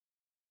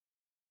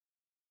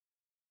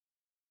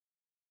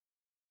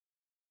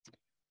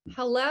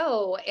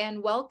Hello,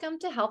 and welcome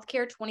to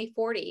Healthcare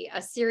 2040,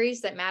 a series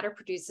that Matter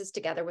produces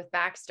together with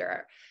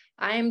Baxter.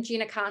 I'm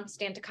Gina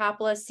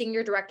Constantopoulos,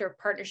 Senior Director of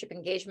Partnership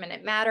Engagement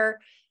at Matter,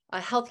 a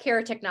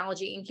healthcare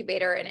technology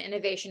incubator and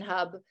innovation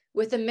hub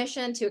with a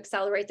mission to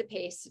accelerate the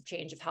pace of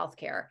change of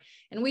healthcare.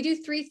 And we do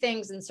three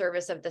things in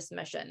service of this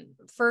mission.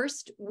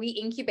 First, we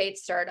incubate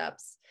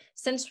startups.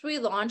 Since we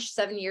launched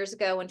 7 years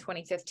ago in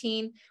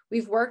 2015,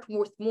 we've worked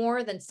with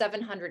more than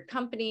 700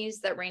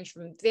 companies that range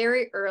from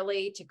very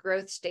early to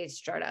growth stage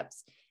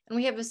startups. And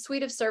we have a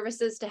suite of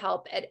services to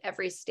help at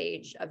every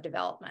stage of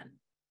development.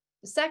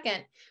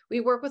 Second, we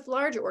work with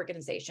large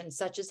organizations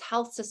such as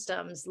health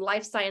systems,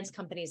 life science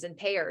companies, and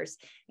payers,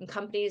 and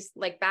companies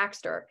like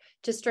Baxter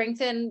to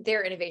strengthen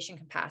their innovation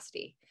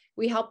capacity.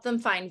 We help them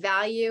find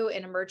value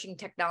in emerging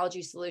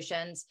technology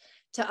solutions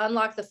to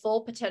unlock the full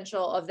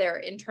potential of their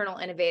internal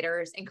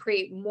innovators and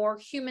create more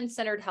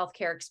human-centered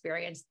healthcare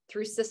experience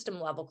through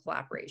system-level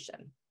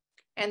collaboration.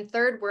 And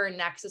third, we're a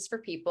nexus for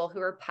people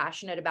who are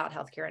passionate about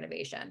healthcare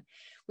innovation.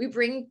 We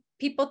bring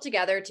people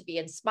together to be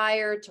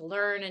inspired, to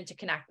learn, and to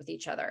connect with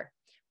each other.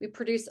 We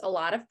produce a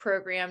lot of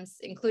programs,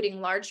 including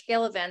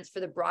large-scale events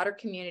for the broader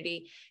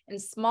community and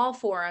small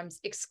forums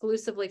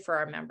exclusively for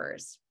our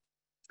members.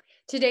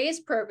 Today's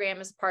program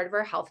is part of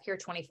our Healthcare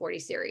 2040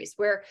 series,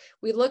 where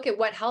we look at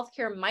what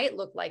healthcare might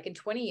look like in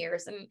 20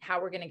 years and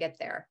how we're going to get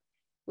there.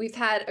 We've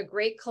had a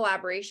great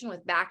collaboration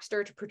with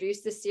Baxter to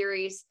produce this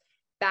series.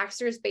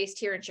 Baxter is based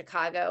here in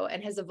Chicago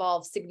and has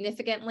evolved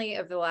significantly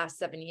over the last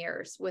 7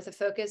 years with a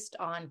focus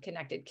on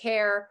connected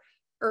care,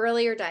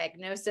 earlier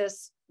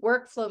diagnosis,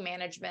 workflow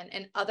management,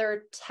 and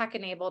other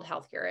tech-enabled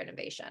healthcare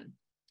innovation.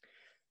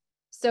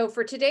 So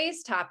for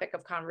today's topic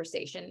of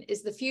conversation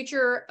is the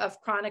future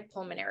of chronic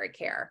pulmonary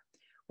care.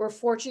 We're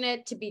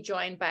fortunate to be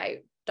joined by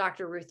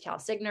Dr. Ruth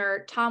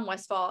Talsigner, Tom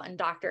Westphal, and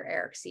Dr.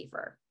 Eric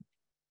Siefer.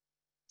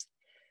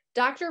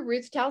 Dr.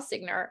 Ruth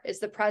Talsigner is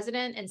the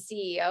president and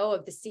CEO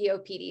of the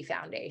COPD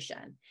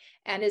Foundation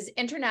and is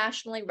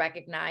internationally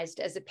recognized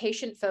as a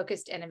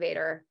patient-focused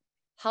innovator,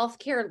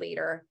 healthcare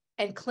leader,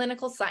 and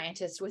clinical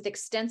scientist with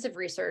extensive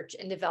research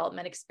and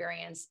development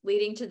experience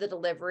leading to the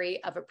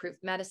delivery of approved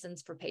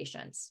medicines for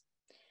patients.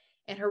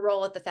 In her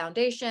role at the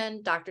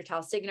foundation, Dr.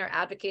 Talsigner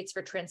advocates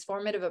for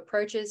transformative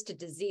approaches to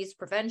disease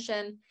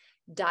prevention,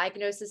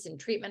 diagnosis and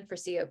treatment for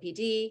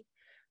COPD,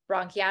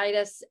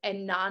 bronchitis,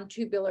 and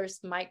non-tubular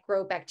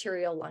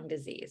microbacterial lung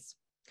disease.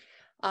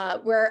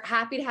 We're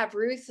happy to have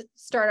Ruth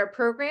start our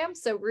program.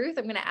 So Ruth,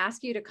 I'm going to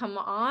ask you to come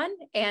on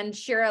and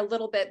share a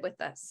little bit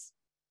with us.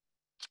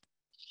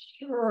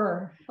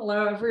 Sure.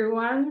 Hello,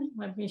 everyone.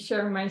 Let me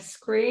share my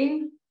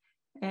screen.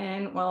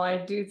 And while I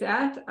do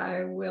that,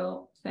 I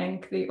will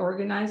thank the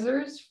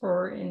organizers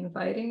for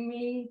inviting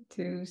me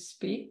to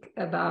speak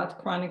about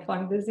chronic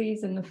lung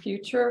disease in the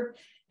future.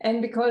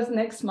 And because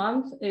next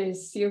month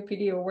is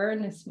COPD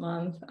Awareness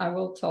Month, I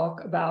will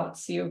talk about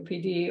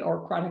COPD,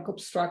 or chronic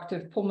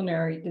obstructive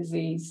pulmonary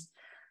disease.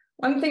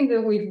 One thing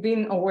that we've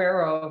been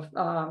aware of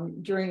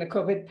during the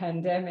COVID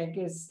pandemic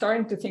is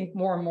starting to think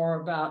more and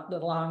more about the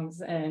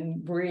lungs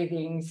and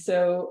breathing.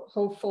 So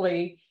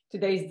hopefully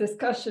today's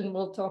discussion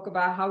will talk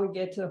about how we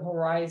get to a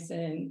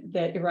horizon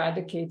that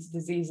eradicates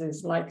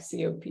diseases like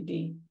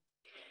COPD.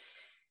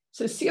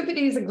 So COPD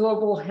is a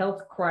global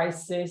health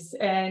crisis,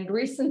 and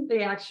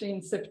recently, actually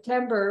in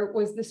September,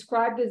 was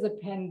described as a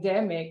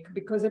pandemic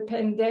because a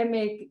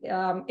pandemic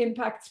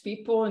impacts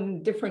people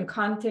in different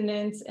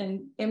continents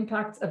and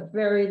impacts a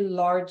very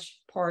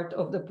large part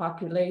of the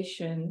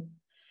population.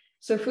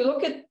 So if we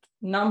look at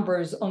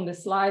numbers on the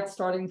slide,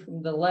 starting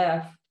from the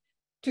left,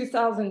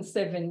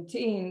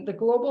 2017, the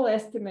global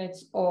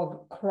estimates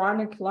of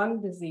chronic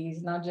lung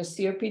disease, not just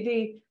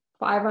COPD,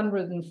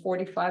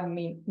 545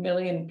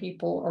 million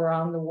people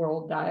around the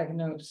world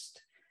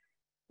diagnosed.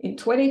 In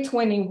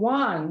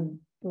 2021,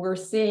 we're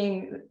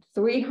seeing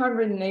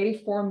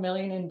 384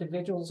 million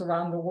individuals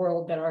around the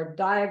world that are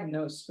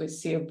diagnosed with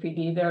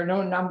COPD. There are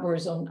no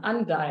numbers on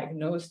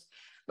undiagnosed,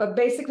 but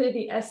basically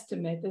the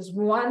estimate is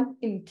 1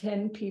 in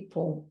 10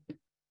 people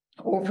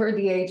over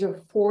the age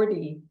of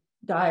 40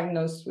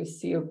 diagnosed with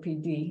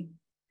COPD.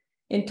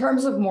 In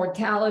terms of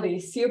mortality,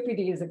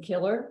 COPD is a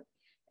killer.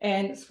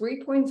 And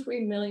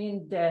 3.3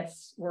 million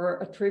deaths were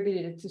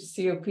attributed to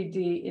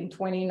COPD in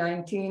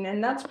 2019.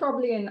 And that's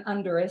probably an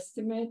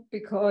underestimate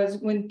because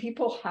when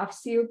people have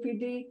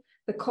COPD,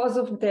 the cause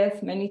of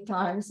death many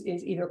times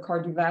is either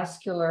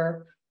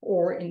cardiovascular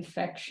or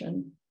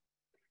infection.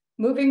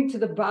 Moving to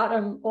the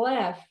bottom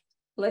left,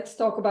 let's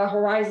talk about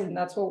horizon.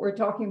 That's what we're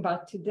talking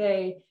about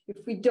today. If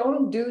we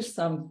don't do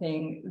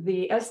something,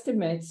 the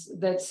estimates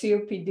that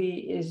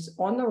COPD is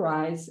on the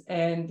rise,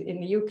 and in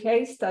the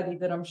UK study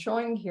that I'm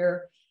showing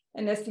here,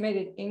 an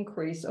estimated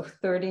increase of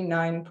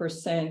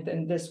 39%,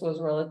 and this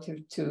was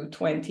relative to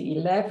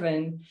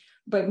 2011.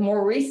 But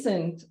more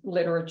recent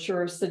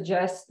literature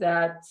suggests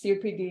that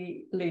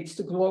COPD leads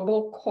to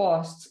global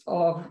costs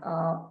of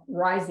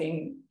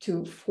rising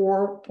to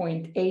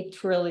 4.8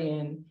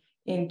 trillion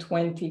in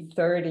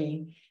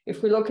 2030.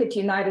 If we look at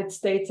United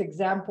States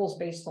examples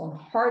based on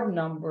hard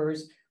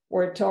numbers,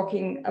 we're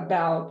talking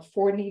about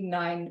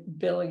 49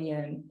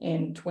 billion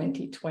in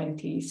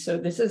 2020. So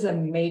this is a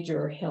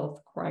major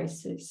health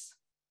crisis.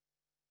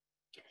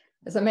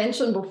 As I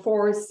mentioned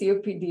before,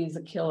 COPD is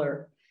a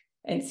killer,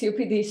 and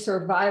COPD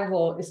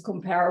survival is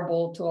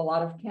comparable to a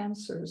lot of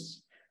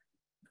cancers.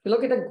 If you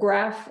look at the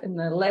graph in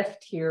the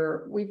left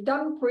here, we've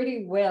done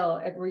pretty well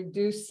at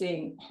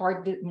reducing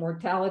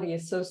mortality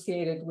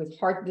associated with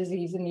heart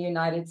disease in the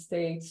United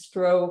States,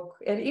 stroke,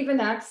 and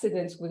even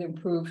accidents with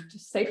improved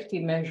safety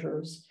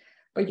measures.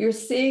 But you're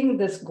seeing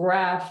this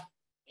graph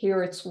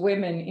here, it's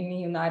women in the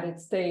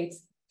United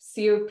States,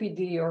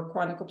 COPD or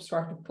chronic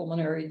obstructive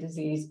pulmonary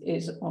disease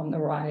is on the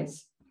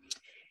rise.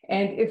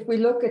 And if we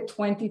look at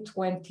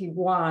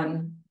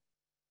 2021,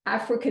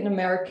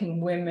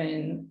 African-American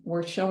women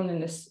were shown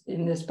in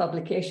this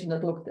publication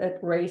that looked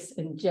at race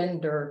and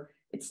gender.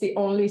 It's the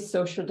only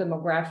social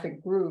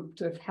demographic group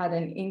to have had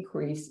an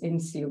increase in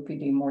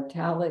COPD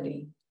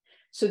mortality.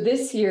 So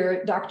this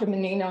year, Dr.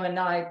 Menino and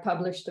I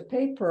published a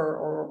paper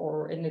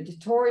or an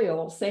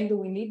editorial saying that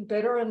we need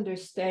better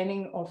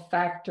understanding of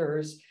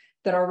factors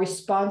that are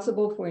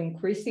responsible for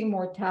increasing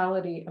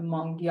mortality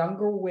among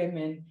younger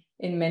women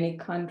in many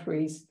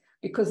countries,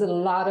 because a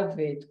lot of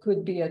it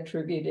could be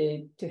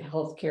attributed to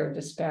healthcare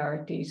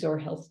disparities or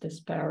health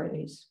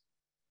disparities.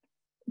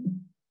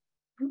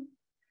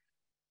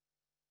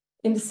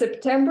 In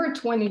September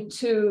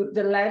 22,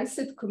 the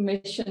Lancet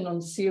Commission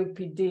on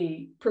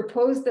COPD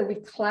proposed that we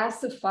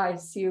classify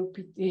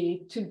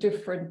COPD to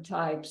different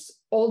types,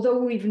 although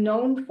we've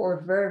known for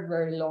a very,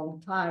 very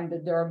long time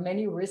that there are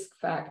many risk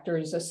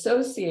factors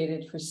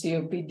associated for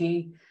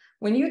COPD.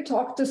 When you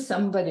talk to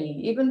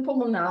somebody, even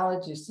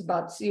pulmonologists,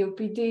 about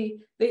COPD,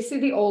 they say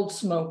the old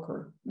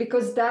smoker,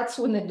 because that's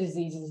when the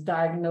disease is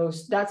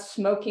diagnosed. That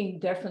smoking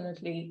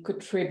definitely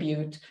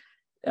contributes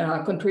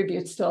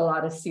to a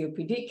lot of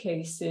COPD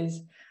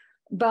cases.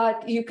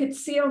 But you could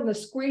see on the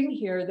screen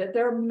here that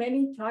there are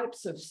many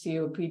types of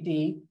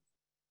COPD,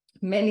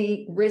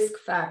 many risk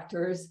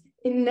factors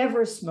in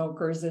never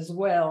smokers as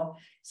well.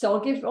 So I'll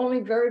give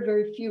only very,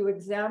 very few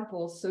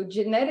examples. So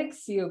genetic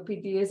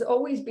COPD has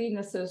always been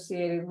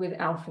associated with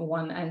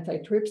alpha-1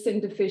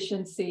 antitrypsin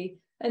deficiency,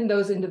 and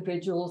those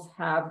individuals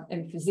have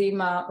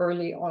emphysema,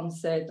 early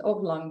onset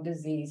of lung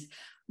disease.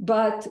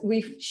 But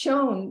we've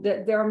shown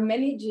that there are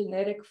many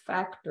genetic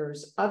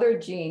factors, other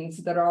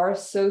genes that are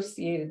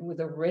associated with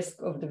a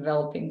risk of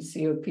developing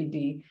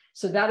COPD.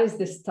 So that is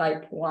this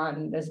type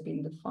 1 that's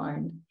been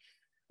defined.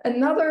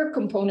 Another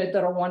component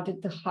that I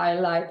wanted to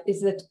highlight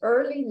is that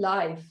early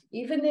life,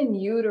 even in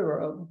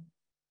utero,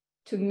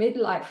 to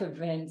midlife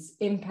events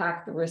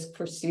impact the risk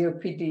for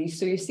COPD.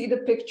 So you see the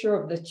picture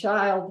of the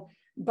child,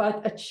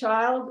 but a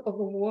child of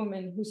a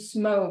woman who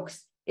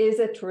smokes is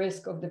at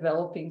risk of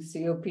developing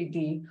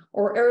COPD,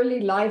 or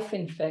early life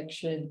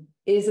infection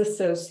is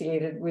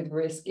associated with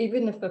risk.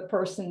 Even if a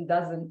person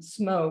doesn't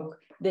smoke,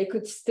 they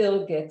could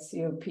still get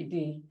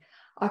COPD.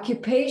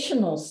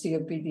 Occupational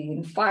COPD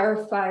in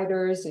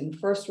firefighters, in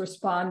first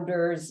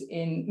responders,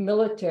 in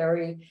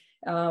military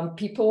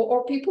people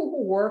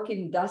who work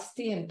in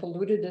dusty and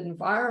polluted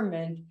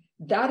environment,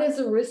 that is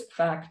a risk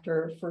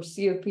factor for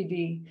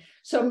COPD.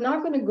 So I'm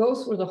not going to go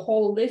through the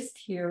whole list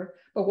here,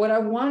 but what I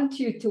want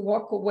you to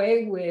walk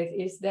away with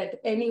is that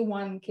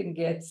anyone can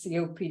get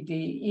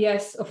COPD.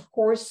 Yes, of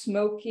course,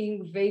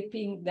 smoking,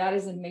 vaping, that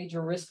is a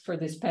major risk for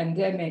this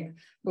pandemic.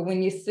 But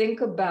when you think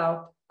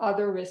about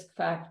other risk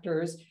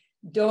factors,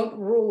 don't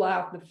rule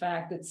out the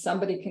fact that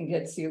somebody can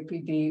get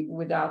COPD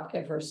without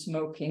ever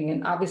smoking.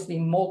 And obviously,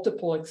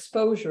 multiple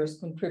exposures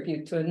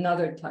contribute to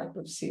another type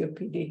of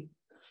COPD.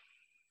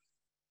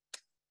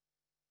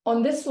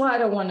 On this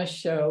slide, I want to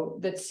show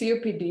that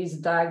COPD is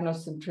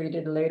diagnosed and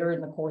treated later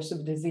in the course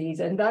of disease,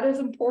 and that is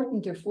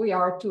important if we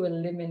are to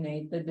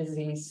eliminate the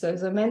disease. So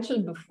as I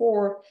mentioned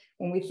before,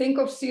 when we think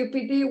of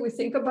COPD, we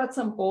think about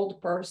some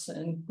old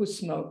person who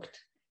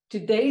smoked.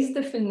 Today's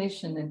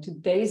definition and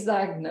today's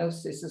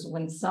diagnosis is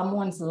when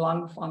someone's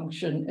lung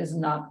function is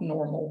not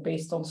normal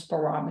based on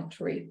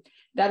spirometry.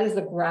 That is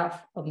the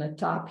graph on the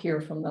top here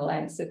from the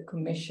Lancet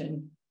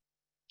Commission.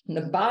 In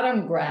the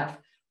bottom graph,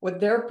 what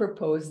they're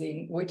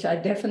proposing, which I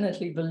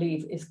definitely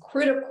believe is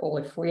critical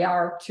if we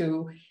are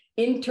to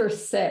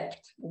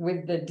intercept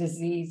with the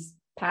disease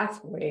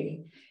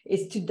pathway,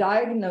 is to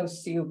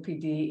diagnose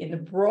COPD in a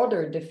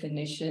broader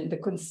definition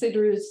that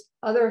considers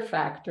other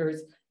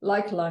factors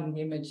like lung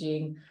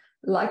imaging,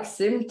 like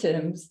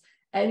symptoms,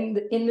 and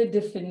in the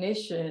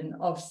definition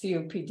of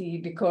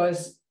COPD,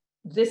 because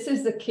this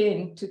is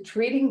akin to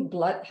treating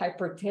blood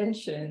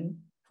hypertension,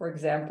 for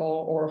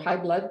example, or high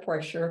blood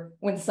pressure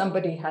when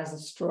somebody has a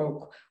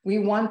stroke. We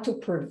want to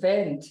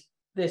prevent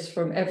this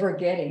from ever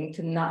getting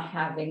to not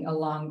having a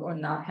lung or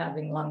not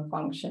having lung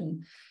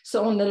function.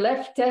 So on the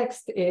left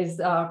text is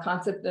a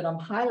concept that I'm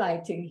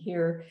highlighting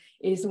here,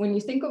 is when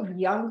you think of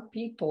young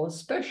people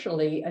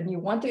especially, and you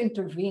want to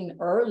intervene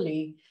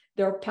early,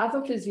 there are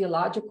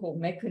pathophysiological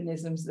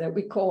mechanisms that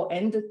we call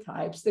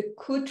endotypes that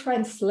could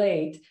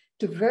translate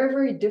to very,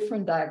 very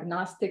different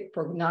diagnostic,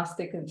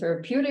 prognostic, and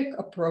therapeutic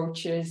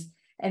approaches.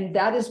 And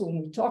that is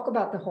when we talk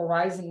about the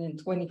horizon in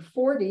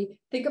 2040,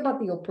 think about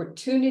the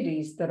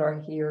opportunities that are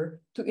here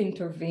to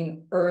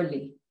intervene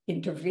early,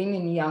 intervene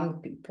in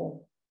young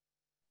people.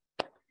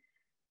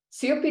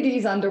 COPD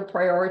is under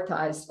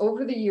prioritized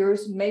over the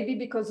years, maybe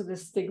because of the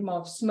stigma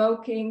of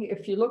smoking.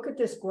 If you look at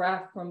this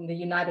graph from the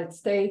United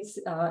States,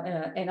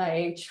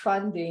 NIH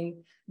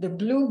funding, the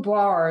blue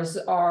bars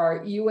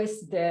are US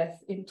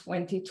death in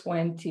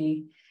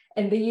 2020,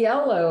 and the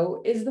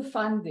yellow is the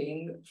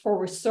funding for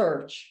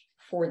research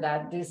for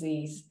that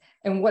disease.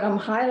 And what I'm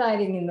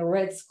highlighting in the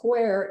red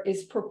square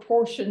is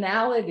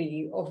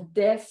proportionality of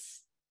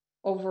deaths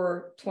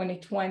over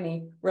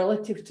 2020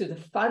 relative to the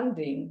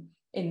funding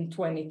in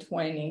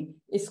 2020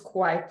 is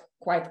quite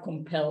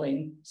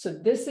compelling. So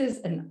this is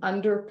an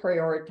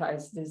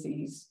under-prioritized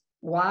disease.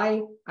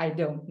 Why? I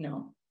don't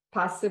know.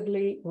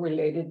 Possibly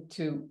related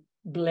to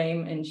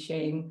blame and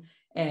shame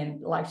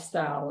and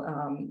lifestyle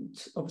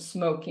of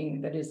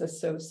smoking that is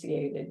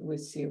associated with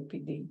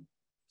COPD.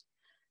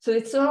 So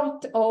it's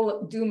not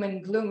all doom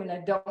and gloom, and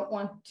I don't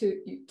want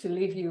to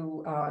leave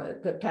you,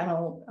 the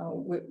panel,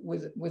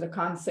 with a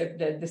concept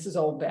that this is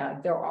all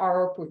bad. There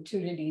are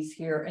opportunities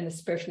here, and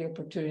especially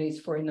opportunities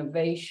for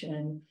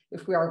innovation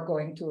if we are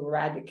going to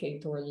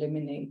eradicate or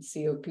eliminate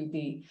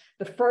COPD.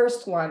 The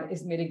first one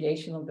is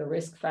mitigation of the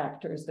risk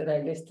factors that I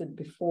listed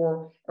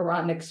before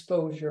around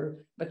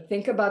exposure. But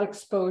think about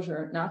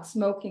exposure, not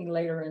smoking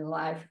later in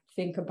life.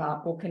 Think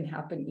about what can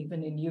happen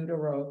even in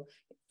utero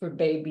for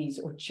babies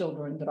or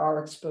children that are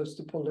exposed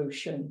to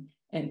pollution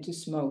and to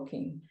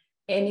smoking.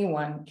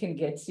 Anyone can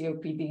get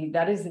COPD.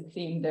 That is the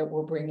theme that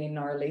we're bringing in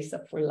our Lace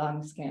Up for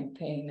Lungs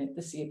campaign at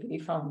the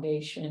COPD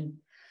Foundation.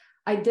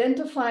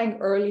 Identifying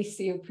early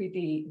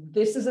COPD,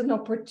 this is an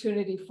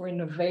opportunity for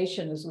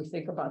innovation as we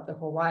think about the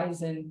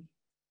horizon,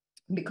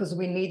 because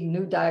we need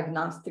new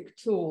diagnostic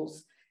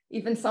tools,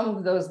 even some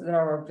of those that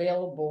are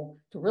available,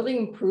 to really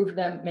improve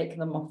them, make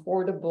them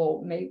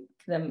affordable, make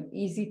them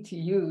easy to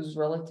use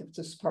relative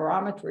to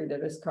spirometry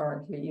that is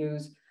currently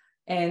used,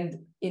 and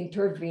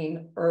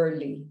intervene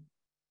early.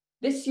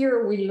 This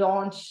year, we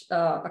launched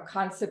a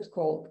concept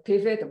called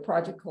Pivot, a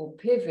project called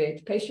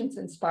Pivot,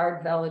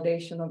 patient-inspired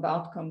validation of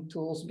outcome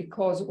tools,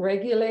 because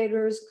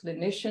regulators,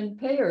 clinicians,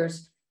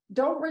 payers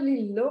don't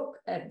really look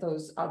at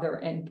those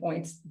other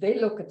endpoints. They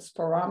look at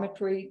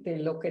spirometry, they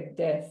look at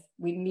death.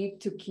 We need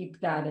to keep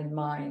that in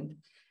mind.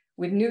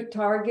 With new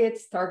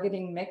targets,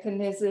 targeting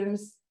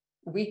mechanisms,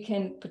 we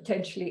can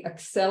potentially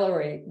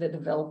accelerate the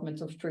development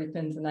of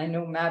treatments. And I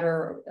know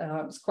Matter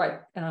is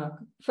quite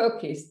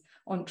focused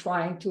on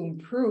trying to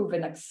improve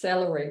and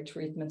accelerate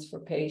treatments for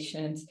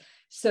patients.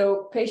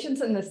 So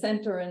patients in the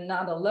center and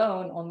not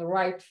alone. On the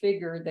right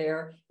figure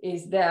there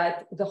is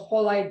that the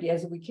whole idea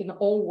is we can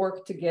all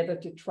work together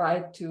to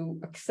try to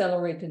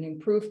accelerate and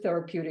improve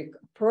therapeutic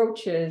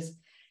approaches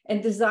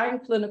and design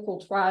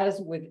clinical trials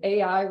with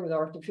AI, with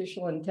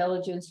artificial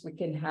intelligence. We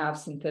can have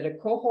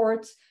synthetic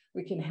cohorts,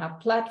 we can have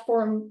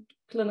platform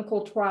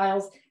clinical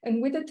trials,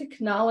 and with the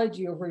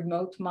technology of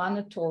remote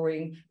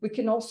monitoring, we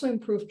can also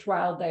improve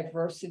trial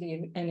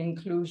diversity and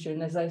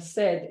inclusion. As I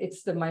said,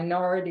 it's the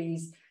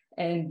minorities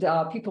and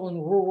people in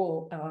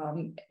rural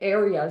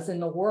areas in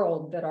the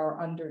world that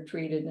are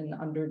undertreated and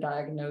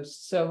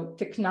underdiagnosed. So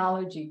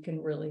technology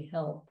can really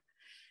help.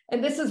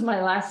 And this is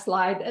my last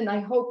slide, and I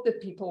hope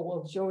that people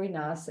will join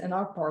us and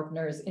our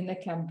partners in a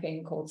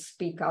campaign called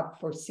Speak Up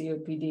for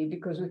COPD,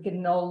 because we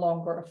can no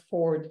longer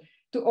afford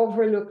to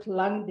overlook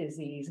lung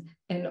disease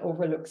and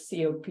overlook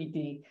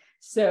COPD.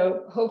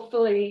 So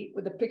hopefully,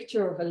 with a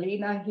picture of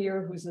Alina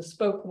here, who's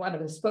one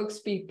of the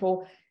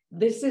spokespeople,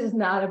 this is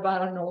not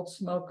about an old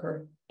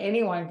smoker.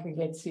 Anyone can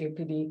get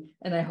COPD,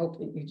 and I hope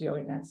that you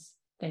join us.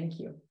 Thank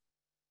you.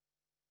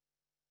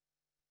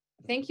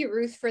 Thank you,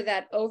 Ruth, for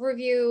that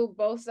overview,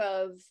 both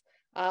of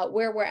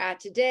where we're at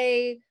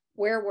today,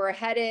 where we're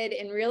headed,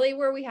 and really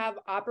where we have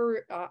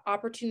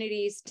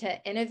opportunities to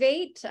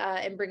innovate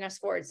and bring us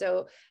forward.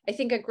 So I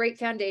think a great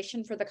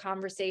foundation for the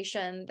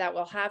conversation that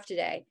we'll have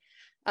today.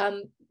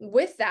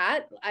 With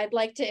that, I'd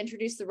like to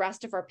introduce the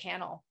rest of our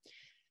panel.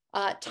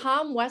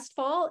 Tom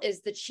Westphal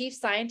is the Chief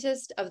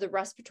Scientist of the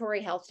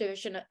Respiratory Health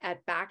Division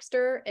at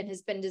Baxter and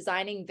has been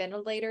designing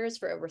ventilators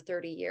for over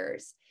 30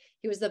 years.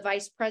 He was the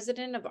Vice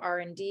President of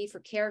R&D for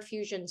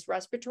CareFusion's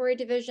Respiratory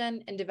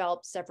Division and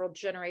developed several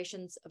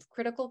generations of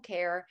critical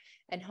care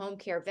and home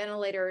care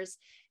ventilators,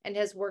 and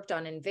has worked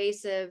on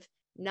invasive,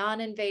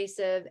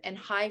 non-invasive, and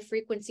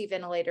high-frequency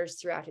ventilators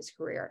throughout his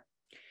career.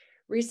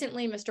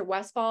 Recently, Mr.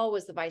 Westphal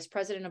was the Vice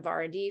President of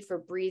R&D for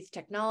Breathe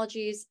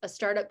Technologies, a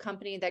startup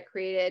company that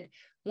created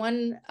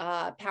 1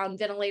 pound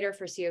ventilator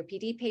for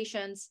COPD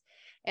patients.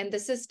 And the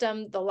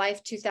system, the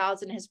Life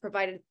 2000, has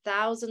provided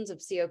thousands of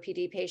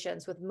COPD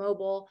patients with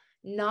mobile,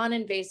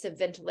 non-invasive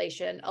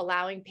ventilation,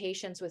 allowing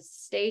patients with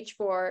stage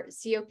 4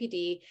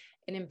 COPD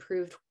an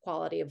improved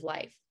quality of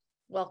life.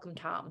 Welcome,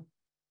 Tom.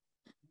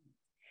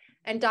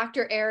 And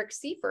Dr. Eric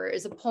Seifer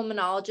is a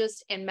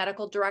pulmonologist and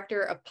medical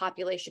director of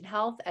population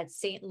health at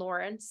St.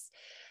 Lawrence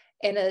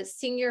and a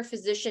senior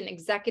physician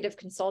executive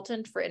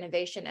consultant for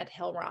innovation at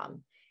Hillrom.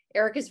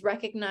 Eric is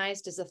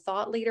recognized as a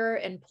thought leader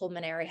in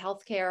pulmonary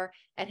healthcare,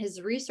 and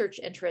his research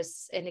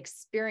interests and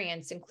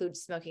experience include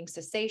smoking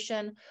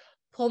cessation,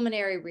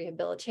 pulmonary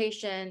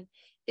rehabilitation,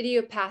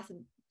 idiopathic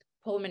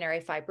pulmonary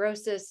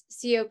fibrosis,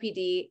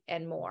 COPD,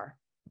 and more.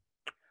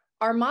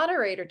 Our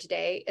moderator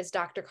today is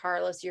Dr.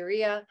 Carlos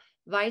Urrea,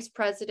 Vice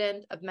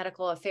President of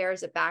Medical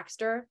Affairs at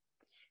Baxter.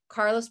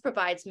 Carlos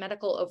provides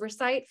medical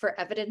oversight for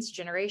evidence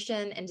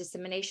generation and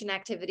dissemination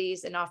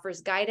activities and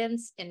offers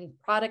guidance in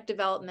product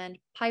development,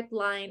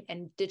 pipeline,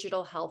 and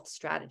digital health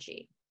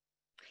strategy.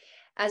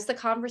 As the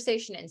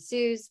conversation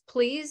ensues,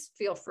 please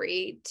feel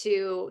free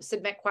to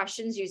submit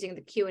questions using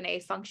the Q&A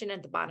function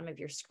at the bottom of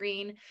your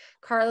screen.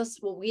 Carlos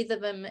will weave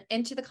them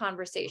into the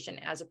conversation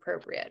as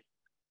appropriate.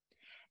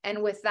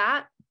 And with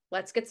that,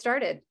 let's get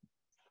started.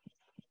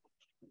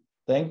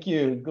 Thank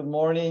you. Good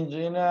morning,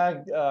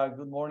 Gina.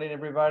 Good morning,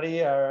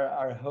 everybody.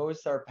 Our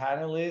hosts, our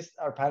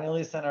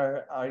panelists, and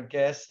our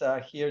guest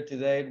here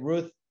today.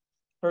 Ruth,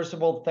 first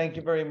of all, thank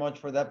you very much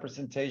for that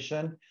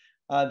presentation.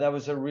 That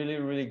was a really,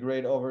 really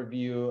great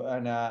overview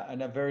and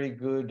a very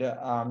good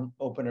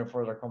opener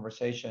for the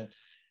conversation.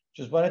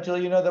 Just wanted to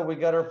let you know that we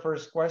got our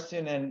first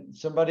question, and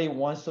somebody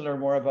wants to learn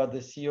more about the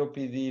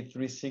COPD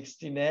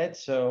 360 net.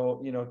 So,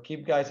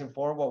 keep guys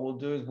informed. What we'll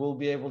do is we'll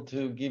be able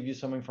to give you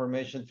some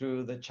information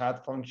through the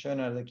chat function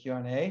or the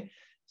Q&A.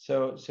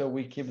 So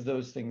we keep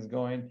those things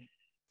going.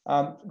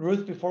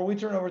 Ruth, before we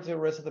turn over to the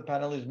rest of the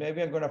panelists,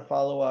 maybe I'm going to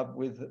follow up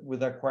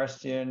with a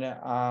question,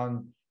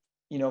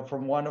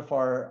 from one of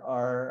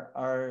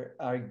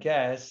our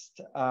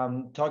guests,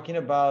 talking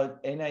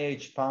about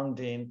NIH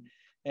funding.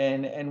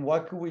 And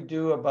what could we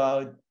do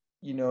about,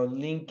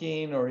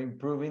 linking or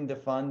improving the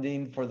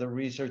funding for the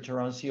research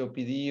around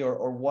COPD,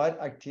 or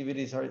what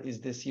activities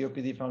is the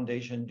COPD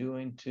Foundation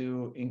doing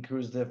to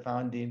increase the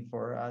funding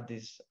for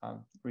this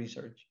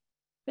research?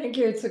 Thank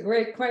you. It's a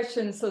great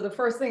question. So the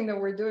first thing that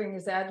we're doing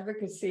is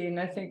advocacy. And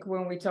I think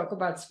when we talk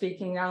about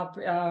speaking up,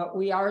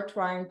 we are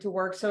trying to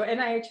work. So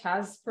NIH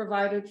has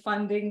provided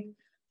funding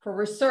for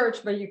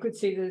research, but you could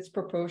see that it's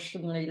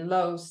proportionally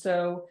low.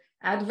 So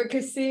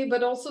advocacy,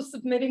 but also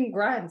submitting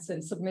grants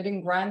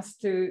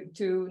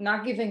to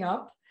not giving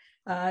up,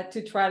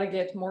 to try to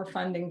get more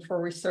funding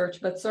for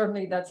research. But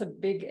certainly that's a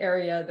big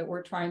area that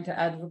we're trying to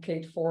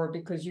advocate for,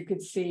 because you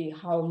could see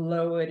how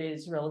low it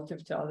is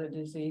relative to other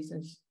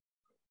diseases.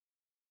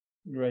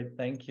 Great,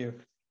 thank you.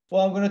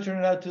 Well, I'm going to turn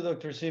it out to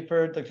Dr.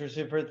 Seifert. Dr.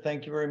 Seifert,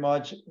 thank you very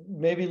much.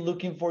 Maybe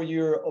looking for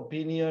your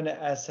opinion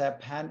as a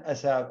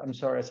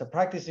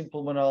practicing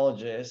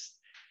pulmonologist.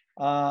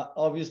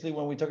 Obviously,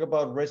 when we talk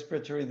about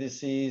respiratory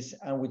disease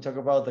and we talk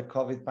about the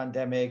COVID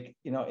pandemic,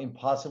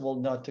 impossible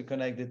not to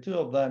connect the two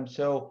of them.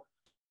 So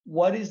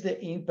what is the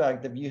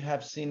impact that you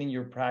have seen in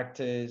your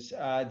practice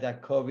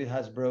that COVID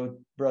has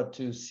brought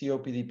to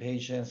COPD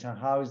patients, and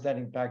how is that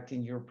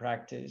impacting your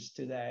practice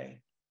today?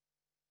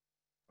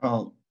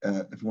 Well,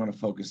 if you want to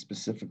focus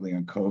specifically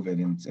on COVID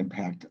and its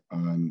impact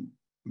on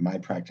my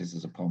practice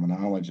as a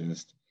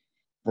pulmonologist,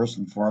 first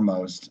and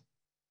foremost,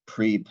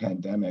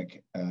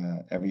 pre-pandemic,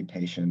 every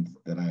patient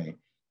that I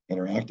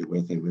interacted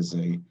with, it was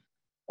a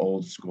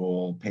old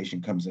school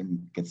patient comes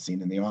in, gets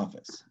seen in the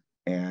office.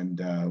 And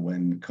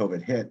when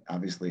COVID hit,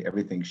 obviously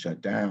everything shut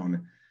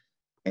down.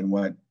 And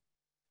what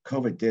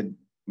COVID did,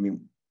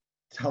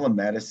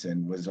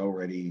 telemedicine was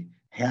already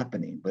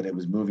happening, but it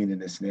was moving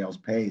at a snail's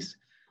pace.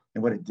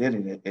 And what it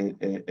did,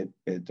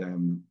 it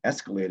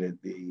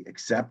escalated the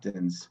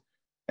acceptance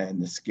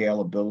and the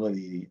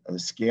scalability, the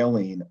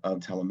scaling of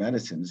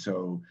telemedicine.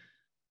 So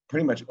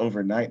pretty much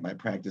overnight, my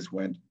practice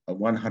went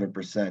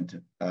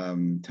 100%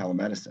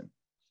 telemedicine.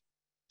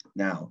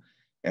 Now,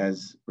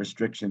 as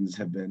restrictions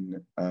have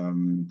been,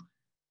 on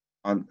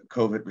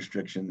COVID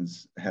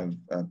restrictions have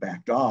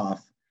backed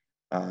off,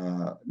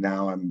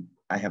 now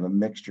I have a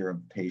mixture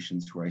of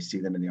patients where I see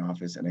them in the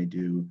office, and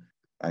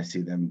I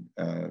see them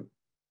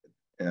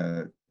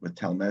with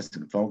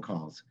telemedicine phone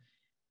calls.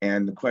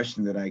 And the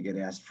question that I get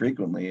asked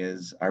frequently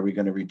is, are we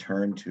going to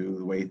return to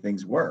the way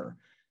things were?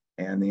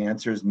 And the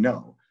answer is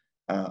no,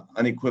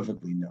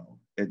 unequivocally no.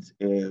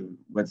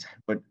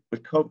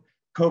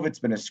 COVID's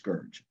been a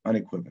scourge,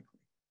 unequivocally.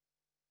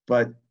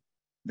 But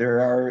there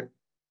are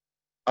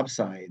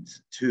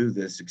upsides to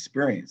this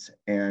experience.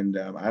 And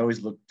I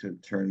always look to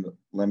turn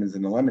lemons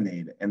into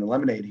lemonade. And the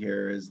lemonade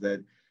here is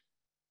that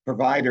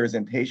providers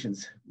and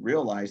patients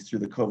realize through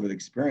the COVID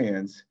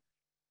experience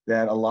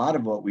that a lot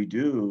of what we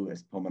do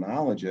as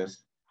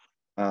pulmonologists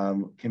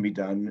can be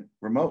done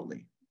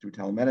remotely through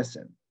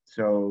telemedicine.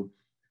 So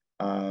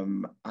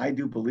I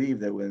do believe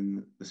that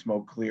when the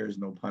smoke clears,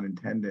 no pun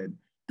intended,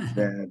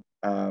 that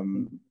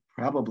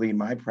probably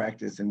my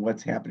practice and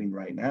what's happening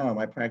right now,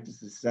 my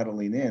practice is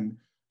settling in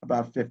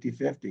about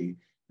 50-50,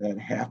 that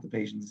half the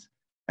patients,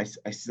 I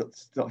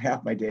still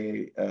half my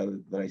day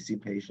that I see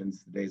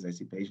patients, the days I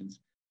see patients,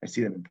 I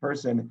see them in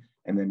person,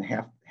 and then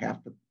half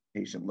the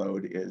patient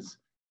load is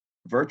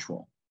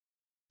virtual.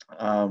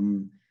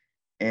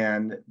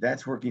 And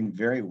that's working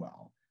very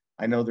well.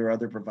 I know there are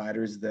other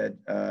providers that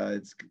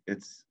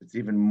it's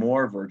even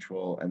more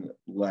virtual and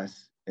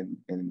less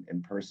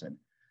in person.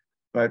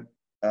 But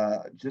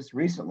just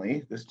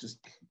recently, this just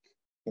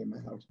came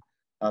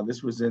out.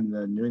 This was in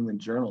the New England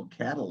Journal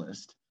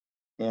Catalyst,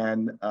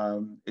 and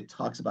it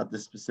talks about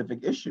this specific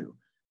issue,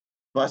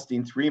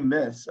 busting 3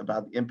 myths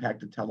about the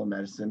impact of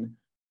telemedicine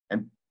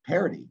and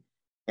parity.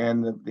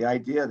 And the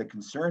idea, the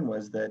concern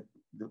was that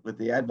with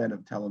the advent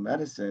of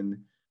telemedicine,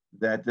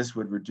 that this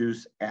would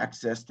reduce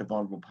access to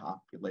vulnerable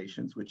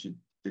populations, which it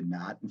did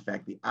not. In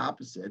fact, the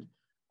opposite.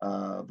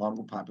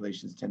 Vulnerable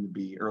populations tend to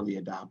be early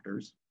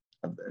adopters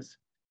of this.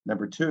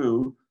 Number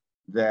 2,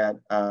 that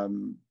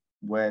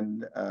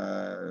when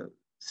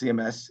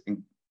CMS,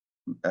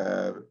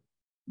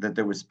 that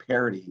there was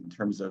parity in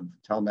terms of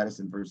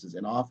telemedicine versus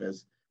in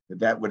office,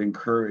 that would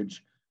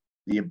encourage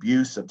the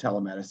abuse of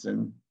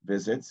telemedicine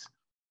visits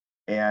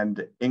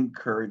and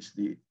encourage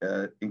the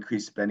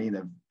increased spending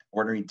of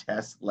ordering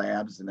tests,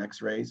 labs, and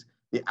x-rays.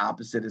 The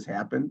opposite has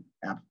happened.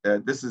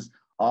 This is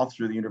all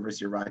through the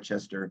University of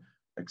Rochester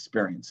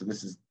experience. So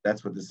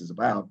that's what this is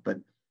about. But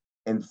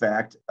in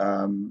fact,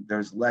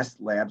 there's less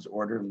labs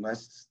ordered and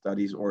less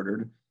studies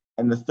ordered.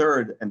 And the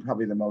third, and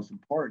probably the most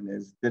important,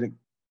 is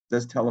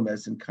does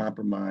telemedicine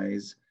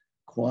compromise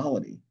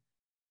quality?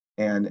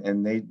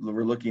 And they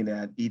were looking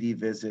at ED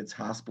visits,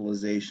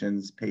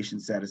 hospitalizations,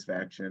 patient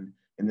satisfaction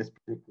in this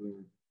particular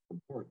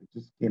report. It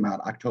just came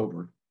out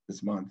October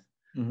this month.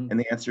 And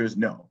the answer is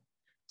no.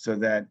 So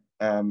that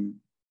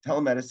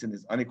telemedicine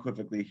is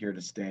unequivocally here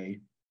to stay.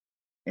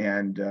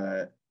 And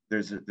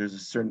there's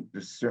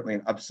certainly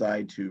an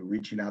upside to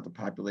reaching out to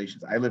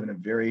populations. I live in a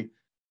very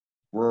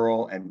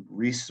rural and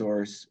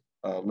resource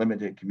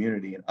limited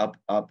community in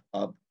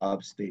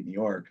upstate New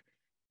York.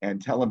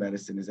 And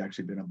telemedicine has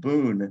actually been a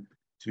boon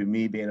to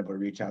me being able to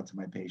reach out to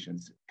my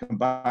patients.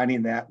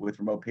 Combining that with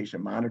remote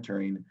patient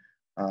monitoring,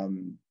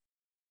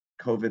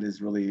 COVID has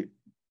really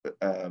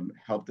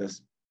helped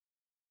us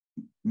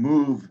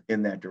move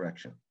in that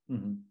direction.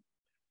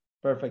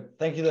 Perfect.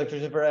 Thank you, Dr.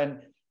 Schiffer.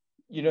 And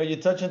you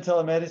touch on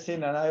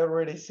telemedicine, and I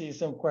already see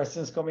some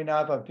questions coming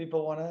up, and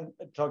people want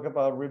to talk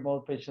about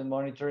remote patient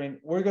monitoring.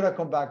 We're going to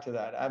come back to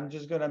that. I'm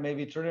just going to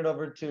maybe turn it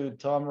over to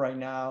Tom right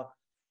now.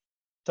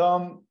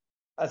 Tom,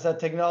 as a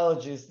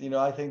technologist,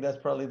 I think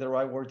that's probably the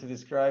right word to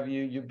describe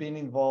you. You've been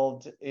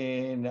involved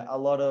in a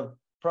lot of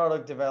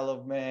product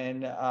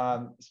development,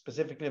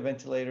 specifically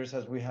ventilators,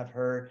 as we have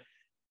heard.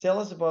 Tell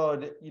us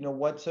about,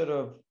 what sort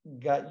of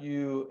got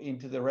you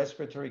into the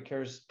respiratory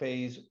care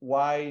space,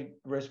 why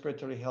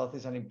respiratory health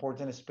is an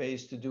important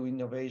space to do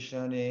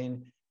innovation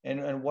in,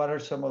 and what are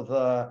some of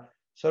the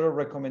sort of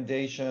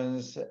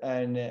recommendations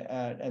and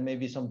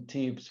maybe some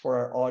tips for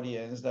our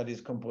audience that is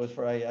composed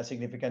for a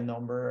significant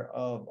number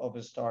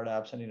of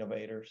startups and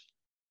innovators?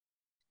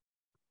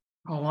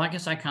 Oh, well, I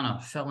guess I kind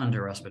of fell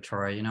into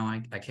respiratory.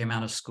 I came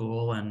out of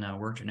school and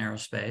worked in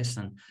aerospace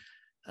and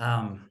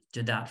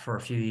did that for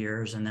a few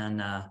years. And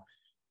then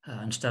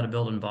instead of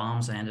building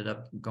bombs, I ended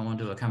up going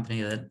to a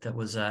company that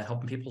was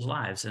helping people's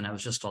lives. And it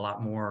was just a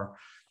lot more,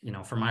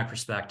 from my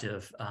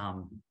perspective,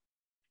 a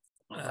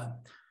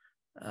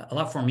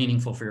lot more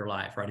meaningful for your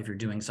life, right? If you're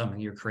doing something,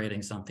 you're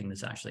creating something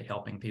that's actually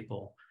helping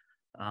people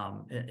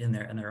in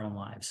their own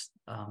lives.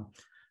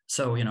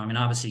 So,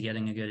 obviously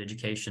getting a good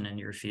education in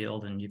your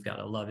field, and you've got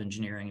to love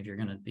engineering if you're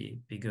going to be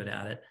good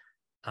at it.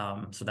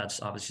 So that's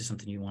obviously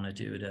something you want to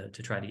do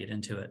to try to get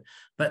into it.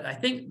 But I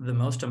think the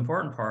most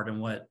important part,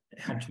 and what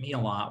helped me a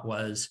lot,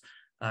 was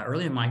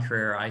early in my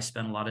career, I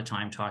spent a lot of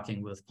time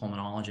talking with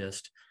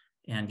pulmonologists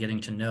and getting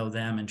to know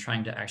them and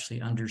trying to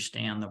actually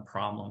understand the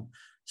problem.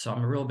 So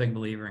I'm a real big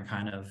believer in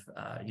kind of,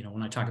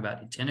 when I talk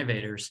about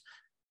innovators,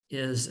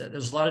 is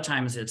there's a lot of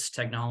times it's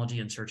technology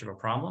in search of a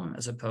problem,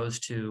 as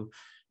opposed to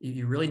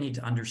you really need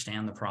to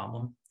understand the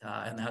problem.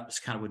 And that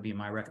kind of would be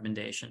my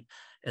recommendation.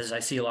 As I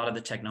see a lot of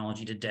the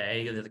technology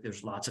today,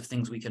 there's lots of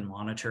things we can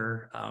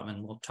monitor,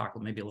 and we'll talk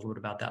maybe a little bit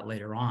about that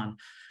later on.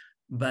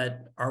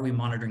 But are we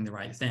monitoring the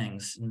right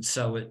things? And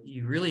so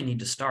you really need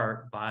to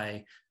start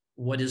by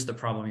what is the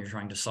problem you're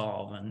trying to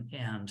solve,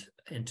 and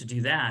to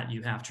do that,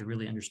 you have to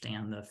really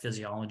understand the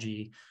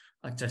physiology.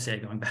 Like I say,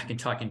 going back and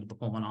talking to the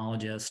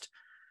pulmonologist,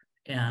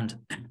 and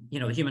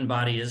the human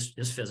body is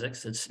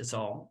physics. It's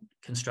all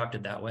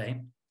constructed that way.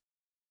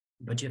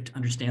 But you have to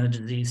understand the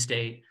disease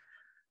state.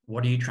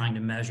 What are you trying to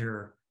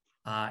measure?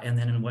 And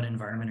then in what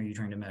environment are you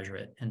trying to measure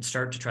it? And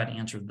start to try to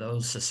answer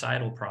those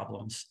societal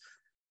problems.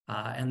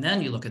 And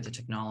then you look at the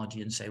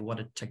technology and say,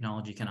 what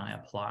technology can I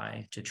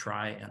apply to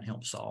try and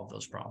help solve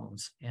those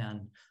problems?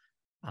 And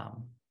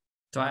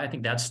so I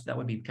think that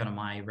would be kind of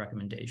my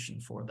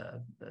recommendation for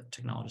the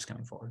technologists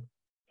coming forward.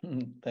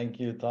 Thank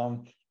you,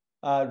 Tom.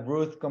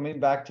 Ruth, coming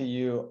back to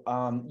you,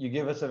 you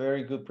give us a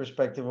very good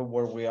perspective of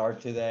where we are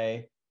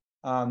today.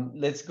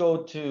 Let's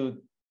go to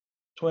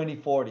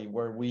 2040,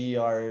 where we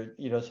are,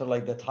 sort of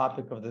like the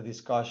topic of the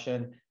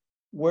discussion.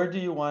 Where do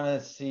you want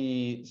to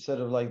see sort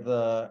of like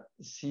the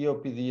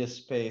COPD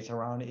space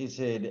around? Is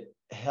it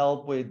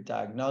help with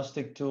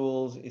diagnostic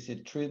tools? Is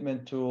it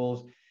treatment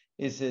tools?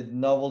 Is it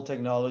novel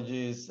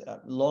technologies,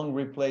 lung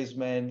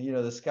replacement?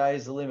 The sky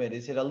is the limit.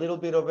 Is it a little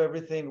bit of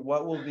everything?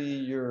 What will be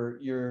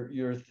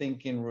your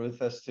thinking,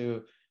 Ruth, as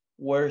to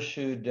where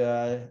should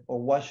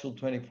or what should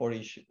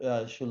 2040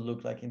 should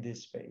look like in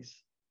this space?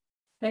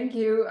 Thank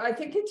you. I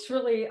think it's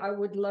really, I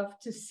would love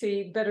to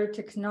see better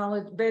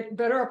technology,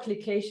 better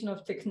application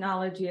of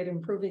technology at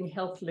improving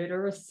health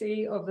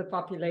literacy of the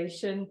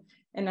population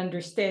and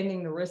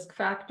understanding the risk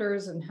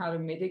factors and how to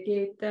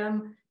mitigate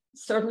them.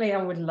 Certainly,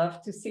 I would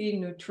love to see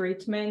new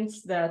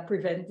treatments that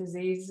prevent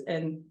disease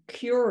and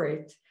cure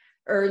it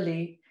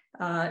early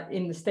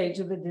in the stage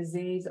of the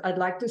disease. I'd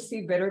like to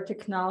see better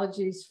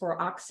technologies for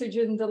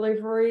oxygen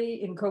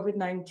delivery. In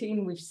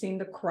COVID-19, we've seen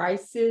the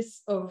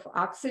crisis of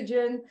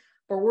oxygen,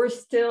 but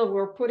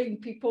we're putting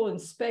people in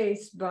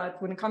space.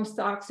 But when it comes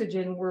to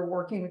oxygen, we're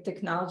working with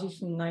technologies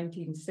from the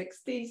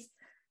 1960s.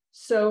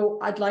 So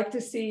I'd like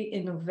to see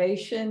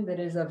innovation that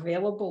is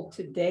available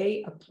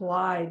today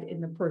applied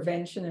in the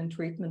prevention and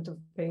treatment of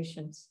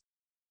patients.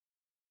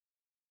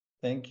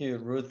 Thank you,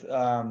 Ruth.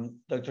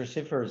 Dr.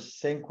 Schiffers,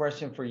 same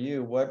question for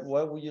you. What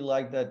would you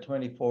like that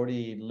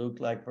 2040 look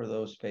like for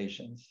those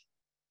patients?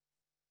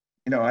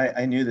 You know,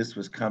 I knew this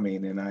was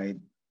coming, and I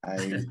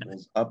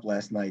was up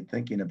last night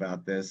thinking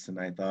about this, and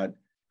I thought,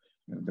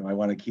 do I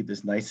want to keep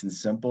this nice and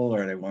simple,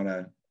 or do I want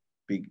to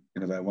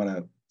do I want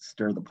to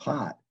stir the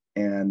pot?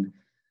 And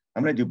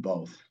I'm going to do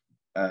both.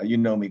 You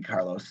know me,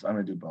 Carlos. I'm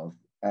going to do both.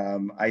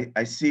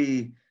 I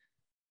see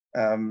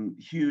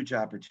huge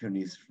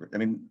opportunities for,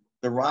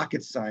 the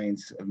rocket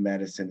science of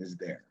medicine is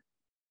there.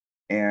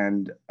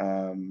 And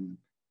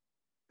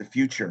the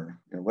future,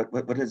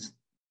 what does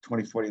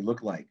 2040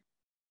 look like?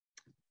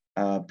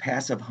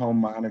 Passive home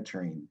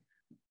monitoring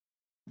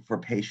for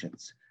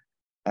patients,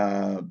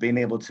 being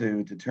able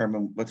to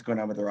determine what's going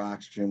on with their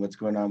oxygen, what's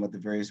going on with the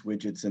various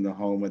widgets in the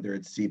home, whether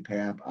it's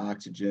CPAP,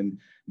 oxygen,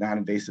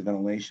 non-invasive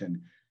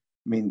ventilation.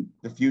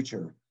 The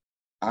future.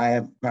 I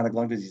have chronic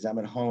lung disease. I'm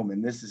at home,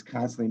 and this is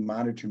constantly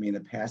monitoring me in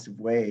a passive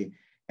way.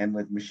 And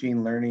with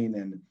machine learning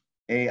and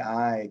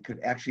AI, could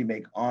actually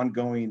make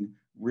ongoing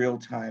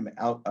real-time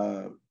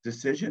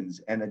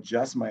decisions and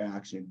adjust my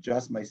oxygen,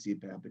 adjust my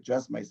CPAP,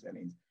 adjust my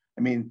settings.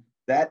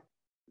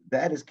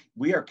 That is,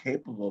 we are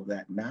capable of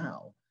that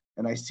now.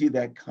 And I see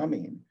that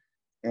coming.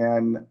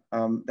 And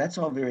that's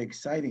all very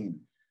exciting.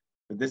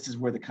 But this is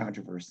where the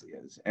controversy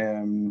is.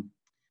 And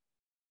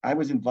I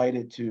was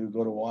invited to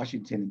go to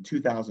Washington in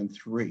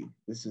 2003.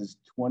 This is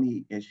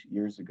 20-ish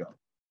years ago,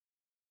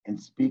 and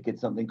speak at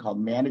something called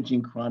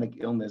Managing Chronic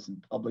Illness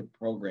in Public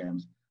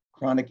Programs,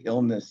 Chronic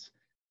Illness.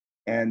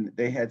 And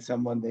they had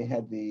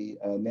the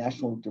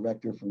national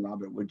director from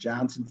Robert Wood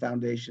Johnson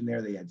Foundation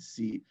there. They had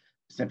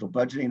Central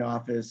Budgeting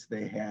Office.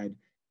 They had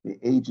the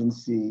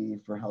Agency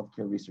for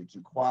Healthcare Research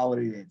and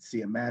Quality. They had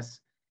CMS.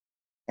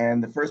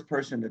 And the first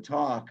person to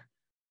talk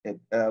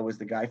was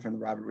the guy from the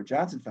Robert Wood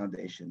Johnson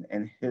Foundation.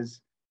 And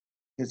his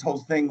whole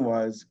thing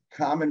was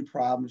common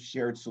problems,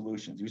 shared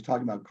solutions. He was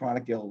talking about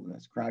chronic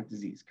illness, chronic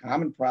disease,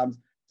 common problems,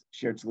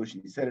 shared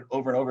solutions. He said it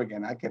over and over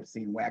again. I kept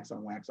seeing wax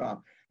on, wax off.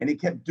 And he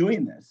kept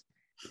doing this.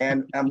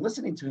 And I'm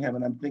listening to him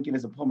and I'm thinking,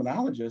 as a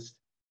pulmonologist,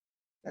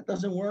 that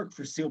doesn't work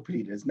for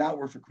COPD. It does not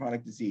work for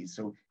chronic disease.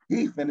 So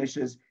he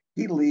finishes,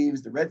 he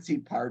leaves, the red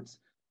seat parts,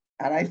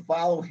 and I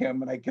follow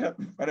him and I get up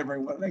in front of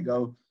everyone and I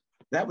go,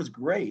 that was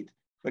great,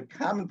 but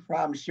common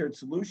problems, shared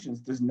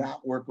solutions does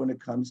not work when it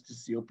comes to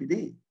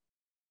COPD.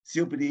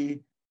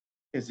 COPD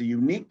is a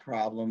unique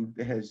problem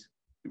that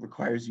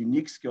requires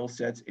unique skill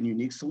sets and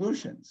unique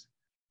solutions.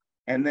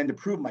 And then to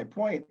prove my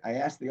point, I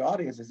asked the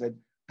audience, I said,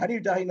 how do you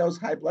diagnose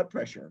high blood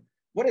pressure?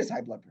 What is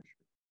high blood pressure?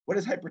 What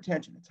is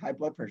hypertension? It's high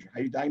blood pressure. How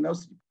do you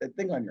diagnose that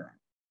thing on your arm?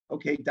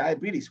 Okay,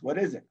 diabetes, what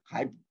is it?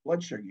 High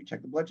blood sugar, you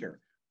check the blood sugar.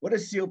 What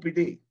is COPD?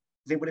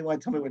 Does anybody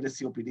want to tell me what is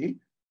COPD?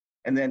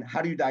 And then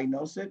how do you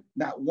diagnose it?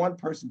 Not one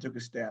person took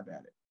a stab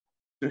at it.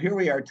 So here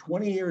we are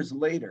 20 years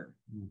later.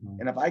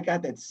 And if I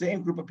got that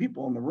same group of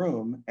people in the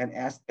room and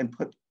asked and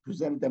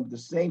presented them the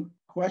same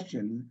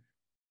question,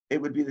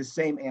 it would be the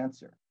same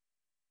answer.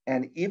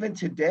 And even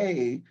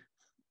today,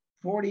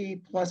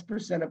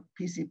 40+% of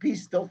PCPs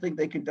still think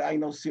they can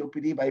diagnose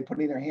COPD by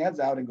putting their hands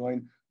out and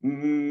going,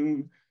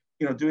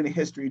 doing a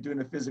history,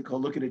 doing a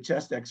physical, looking at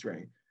chest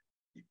x-ray.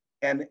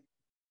 And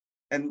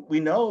we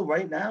know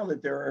right now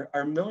that there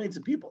are millions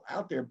of people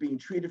out there being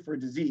treated for a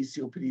disease,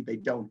 COPD, they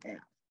don't have.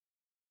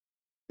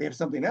 They have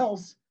something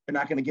else, they're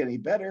not going to get any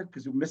better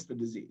because we missed the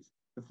disease.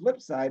 The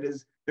flip side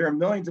is there are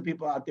millions of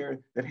people out there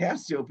that have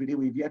COPD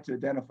we've yet to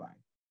identify.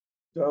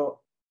 So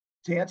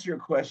to answer your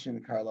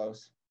question,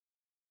 Carlos,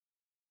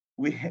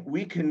 we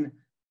can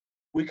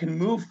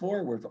move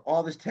forward with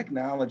all this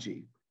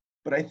technology,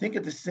 but I think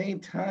at the same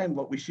time,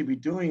 what we should be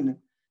doing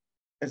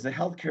as a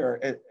healthcare,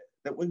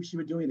 that what we should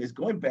be doing is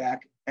going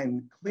back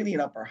and cleaning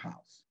up our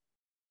house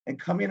and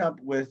coming up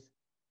with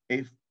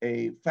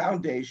a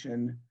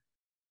foundation,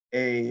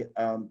 a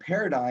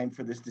paradigm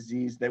for this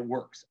disease that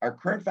works. Our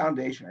current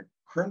foundation, our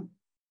current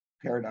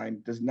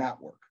paradigm does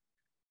not work.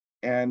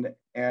 And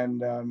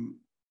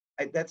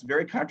that's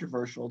very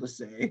controversial to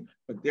say,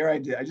 but there I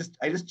did. I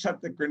just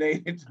chucked the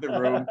grenade into the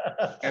room,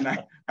 and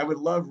I would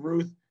love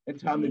Ruth and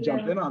Tom to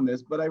jump in on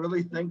this, but I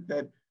really think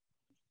that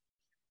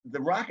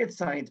the rocket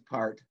science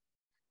part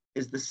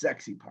is the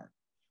sexy part.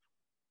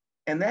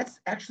 And that's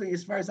actually,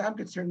 as far as I'm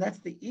concerned, that's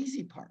the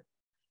easy part.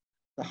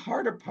 The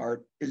harder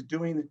part is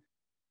doing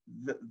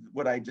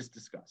what I just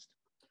discussed.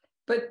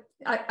 But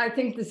I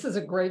think this is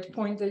a great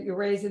point that you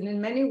raise. And in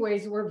many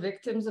ways, we're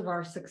victims of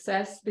our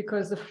success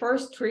because the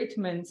first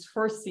treatments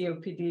for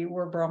COPD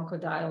were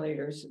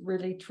bronchodilators,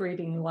 really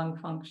treating lung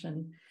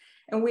function.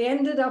 And we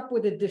ended up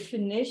with a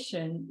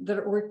definition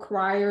that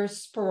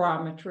requires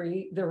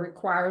spirometry, that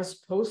requires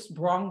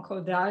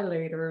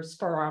post-bronchodilator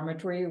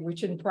spirometry,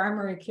 which in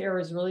primary care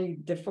is really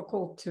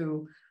difficult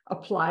to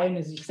apply. And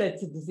as you said,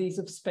 it's a disease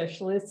of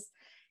specialists.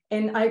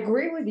 And I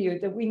agree with you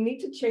that we need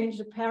to change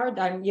the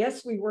paradigm.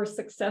 Yes, we were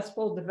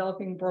successful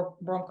developing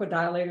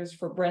bronchodilators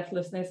for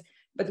breathlessness,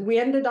 but we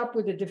ended up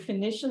with a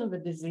definition of a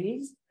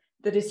disease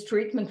that is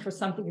treatment for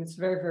something that's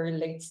very, very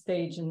late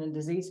stage in the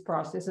disease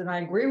process. And I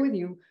agree with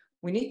you.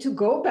 We need to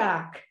go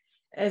back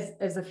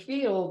as a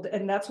field,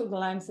 and that's what the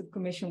Lancet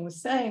Commission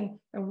was saying,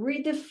 and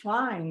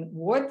redefine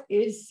what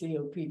is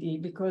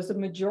COPD, because the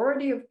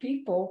majority of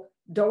people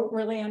don't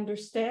really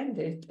understand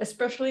it,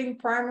 especially in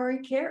primary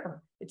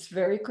care. It's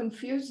very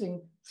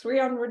confusing.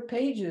 300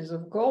 pages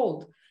of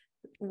gold.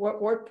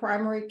 What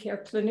primary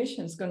care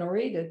clinician is going to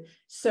read it?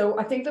 So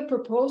I think the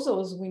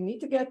proposal is we need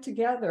to get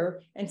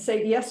together and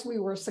say, yes, we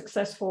were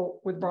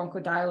successful with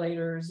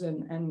bronchodilators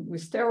and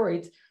with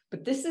steroids,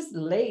 but this is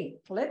late.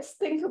 Let's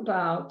think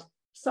about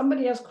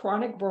somebody has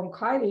chronic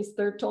bronchitis.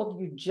 They're told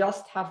you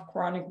just have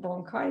chronic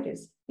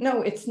bronchitis.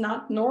 No, it's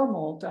not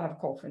normal to have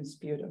cough and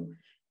sputum.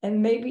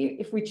 And maybe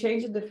if we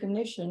change the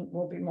definition,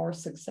 we'll be more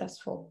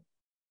successful.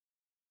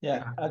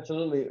 Yeah,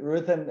 absolutely.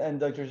 Ruth and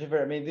Dr.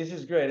 Schiffer, I mean, this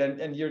is great.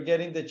 And you're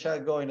getting the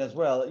chat going as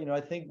well. You know,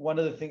 I think one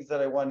of the things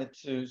that I wanted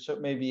to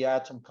maybe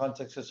add some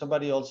context, so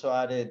somebody also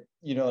added,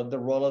 you know, the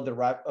role of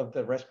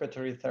the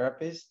respiratory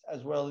therapist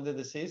as well in the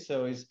disease.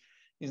 So is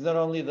not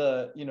only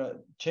the, you know,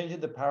 changing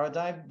the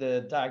paradigm,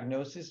 the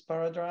diagnosis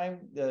paradigm,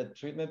 the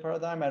treatment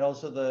paradigm, and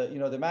also the, you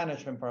know, the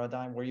management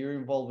paradigm, where you're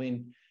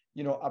involving,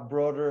 you know, a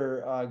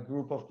broader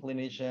group of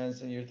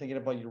clinicians, and you're thinking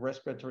about your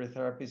respiratory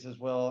therapists as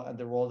well and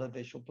the role that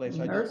they should play.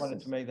 So I just wanted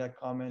to make that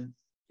comment.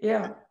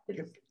 Yeah. I'd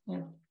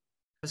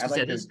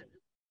like to.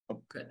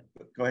 Oh, good.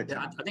 Go ahead.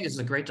 Yeah, I think it's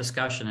a great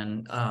discussion,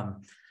 and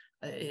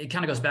it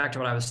kind of goes back to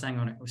what I was saying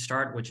when we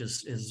start, which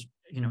is,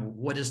 you know,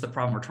 what is the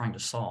problem we're trying to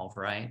solve,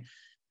 right?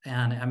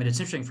 And I mean,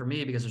 it's interesting for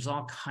me because there's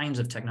all kinds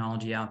of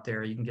technology out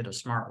there. You can get a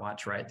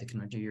smartwatch, right, that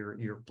can do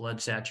your blood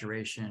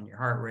saturation, your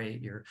heart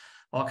rate, your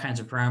all kinds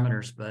of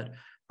parameters, but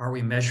are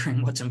we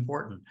measuring what's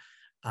important?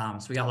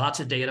 So we got lots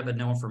of data, but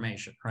no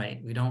information, right?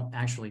 We don't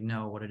actually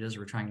know what it is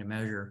we're trying to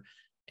measure.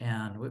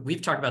 And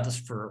we've talked about this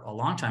for a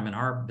long time in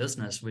our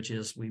business, which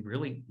is we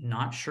really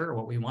not sure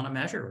what we want to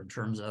measure in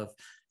terms of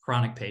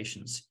chronic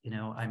patients. You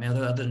know, I mean,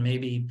 other than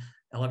maybe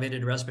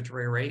elevated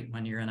respiratory rate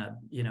when you're in a,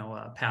 you know,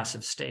 a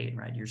passive state,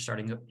 right?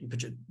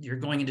 You're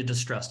going into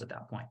distress at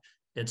that point.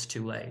 It's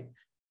too late.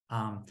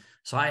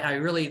 So I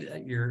really,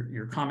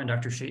 your comment,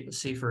 Dr.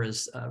 Schiffer,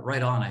 is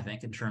right on, I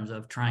think, in terms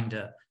of trying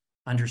to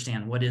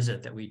understand what is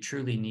it that we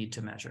truly need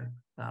to measure.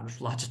 There's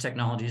lots of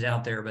technologies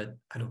out there, but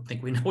I don't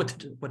think we know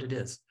what it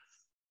is.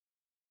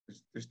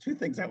 There's two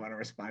things I want to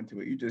respond to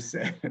what you just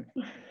said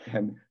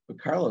and what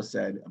Carlos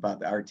said about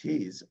the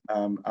RTs.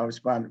 I'll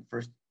respond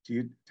first to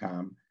you,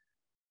 Tom.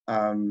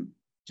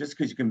 Just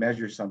because you can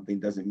measure something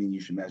doesn't mean you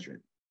should measure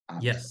it.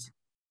 Obviously. Yes.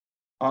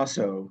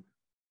 Also,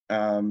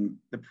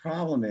 the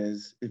problem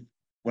is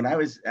when I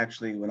was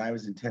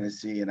in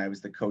Tennessee and I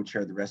was the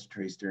co-chair of the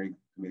Respiratory Steering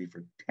Committee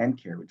for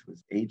TennCare, which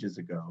was ages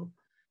ago,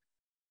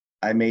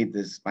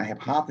 my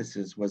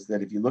hypothesis was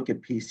that if you look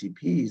at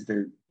PCPs,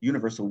 their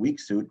universal weak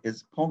suit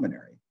is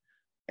pulmonary.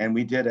 And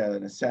we did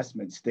an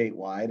assessment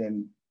statewide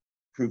and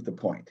proved the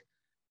point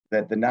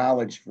that the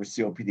knowledge for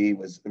COPD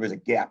there was a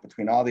gap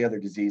between all the other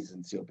diseases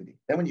and COPD.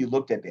 Then when you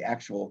looked at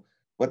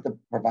what the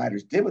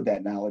providers did with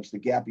that knowledge, the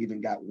gap even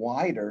got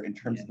wider in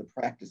terms of the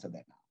practice of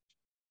that knowledge.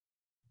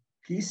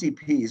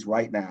 PCPs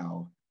right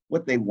now,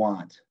 what they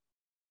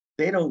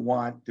don't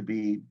want to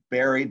be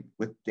buried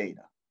with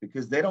data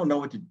because they don't know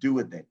what to do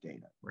with that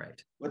data.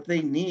 Right. What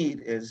they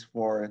need is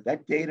for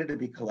that data to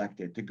be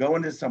collected, to go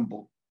into some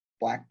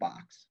black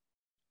box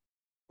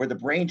where the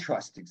brain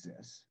trust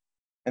exists,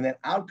 and then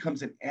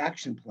outcomes an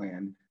action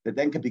plan that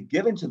then can be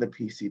given to the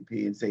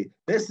PCP and say,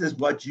 this is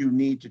what you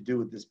need to do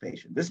with this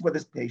patient. This is what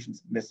this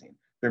patient's missing.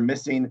 They're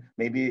missing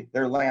maybe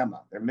their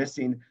LAMA. They're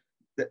missing,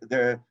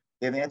 they've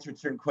answered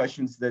certain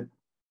questions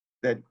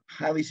that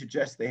highly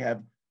suggest they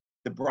have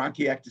the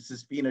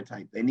bronchiectasis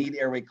phenotype. They need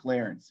airway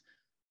clearance.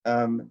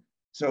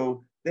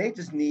 So they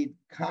just need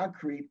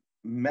concrete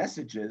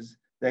messages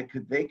that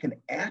they can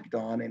act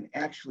on and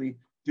actually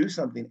do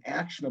something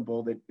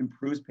actionable that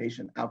improves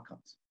patient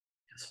outcomes.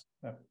 Yes.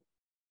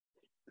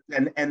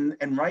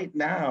 And right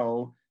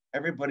now,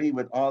 everybody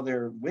with all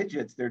their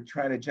widgets, they're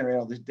trying to generate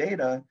all this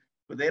data,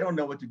 but they don't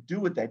know what to do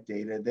with that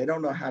data. They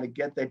don't know how to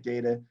get that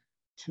data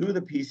to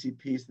the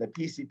PCP so the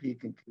PCP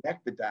can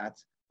connect the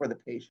dots for the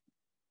patient.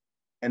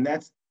 And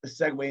that's the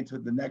segue into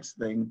the next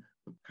thing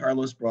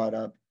Carlos brought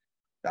up,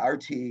 the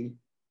RT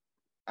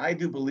I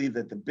do believe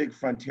that the big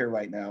frontier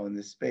right now in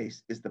this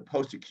space is the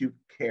post-acute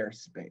care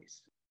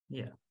space.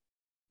 Yeah.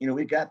 You know,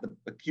 we got the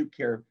acute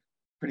care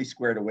pretty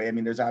squared away. I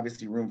mean, there's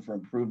obviously room for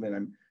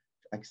improvement.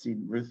 I see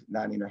Ruth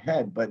nodding her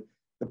head, but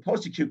the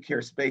post-acute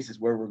care space is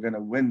where we're going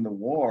to win the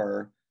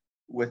war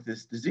with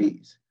this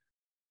disease.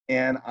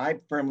 And I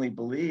firmly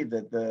believe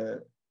that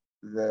the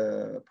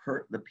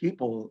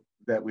people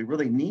that we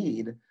really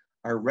need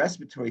are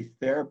respiratory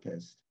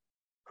therapists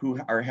who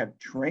have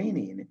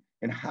training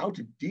in how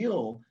to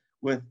deal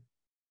with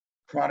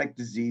chronic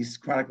disease,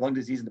 chronic lung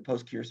disease in the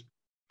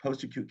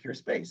post-acute care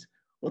space.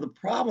 Well, the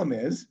problem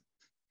is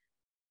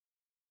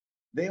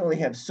they only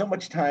have so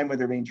much time where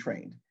they're being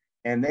trained,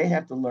 and they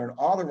have to learn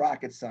all the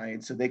rocket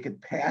science so they could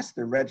pass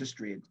the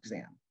registry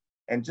exam.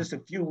 And just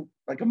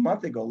like a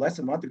month ago, less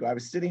than a month ago, I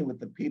was sitting with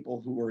the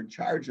people who were in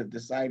charge of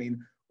deciding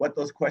what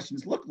those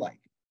questions look like.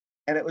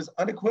 And it was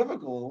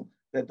unequivocal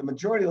that the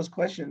majority of those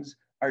questions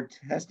are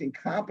testing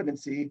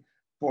competency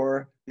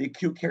for the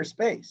acute care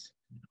space.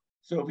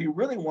 So if we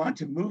really want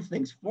to move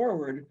things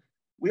forward,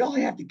 we all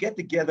have to get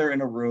together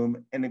in a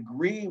room and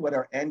agree what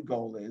our end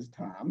goal is,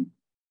 Tom.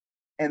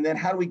 And then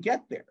how do we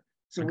get there?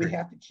 So we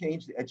have to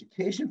change the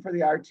education for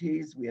the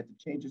RTs. We have to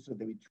change it so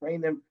that we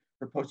train them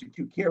for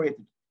post-acute care.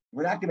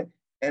 We're not going to,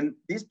 and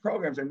these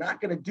programs are not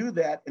going to do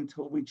that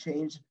until we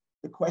change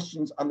the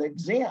questions on the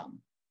exam,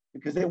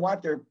 because they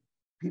want their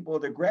people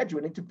they're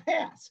graduating to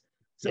pass.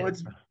 So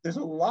there's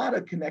a lot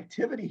of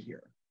connectivity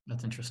here.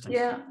 That's interesting.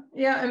 Yeah,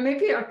 and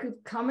maybe I could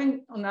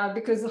comment on that,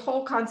 because the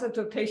whole concept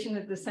of patient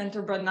at the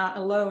center, but not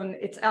alone,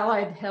 it's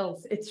allied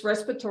health, it's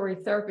respiratory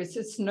therapists,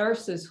 it's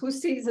nurses. Who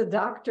sees a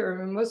doctor?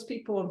 I mean, most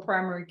people in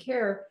primary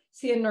care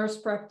see a nurse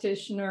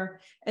practitioner,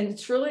 and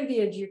it's really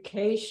the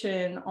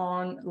education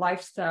on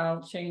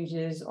lifestyle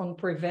changes, on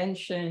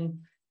prevention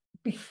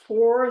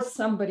before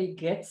somebody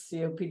gets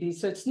COPD.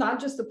 So it's not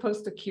just the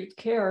post-acute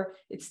care,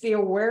 it's the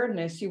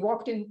awareness. You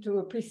walked into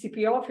a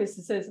PCP office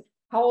and says,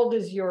 how old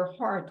is your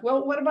heart?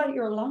 Well, what about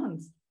your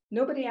lungs?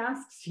 Nobody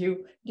asks you,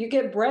 do you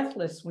get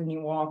breathless when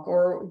you walk,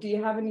 or do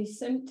you have any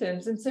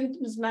symptoms? And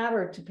symptoms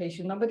matter to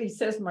patients. Nobody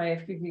says my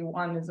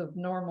FEV1 is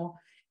abnormal.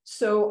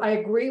 So I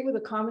agree with the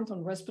comment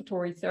on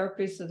respiratory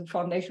therapists. At the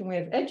foundation, we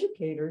have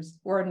educators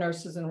who are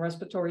nurses and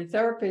respiratory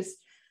therapists,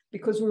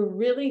 because we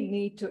really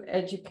need to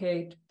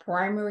educate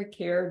primary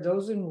care,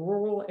 those in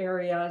rural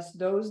areas,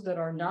 those that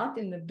are not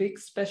in the big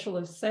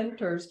specialist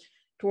centers,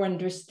 to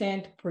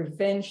understand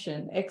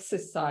prevention,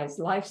 exercise,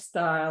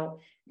 lifestyle,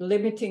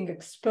 limiting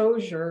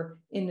exposure,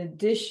 in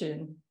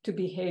addition to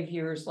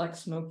behaviors like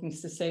smoking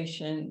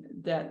cessation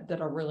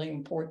that are really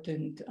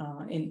important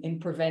in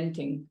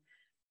preventing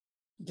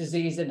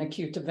disease and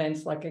acute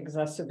events like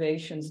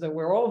exacerbations that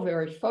we're all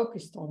very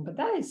focused on, but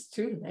that is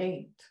too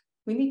late.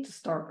 We need to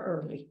start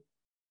early.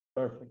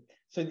 Perfect.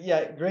 So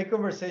yeah, great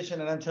conversation.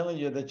 And I'm telling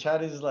you, the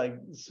chat is like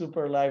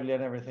super lively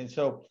and everything.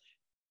 So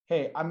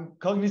hey, I'm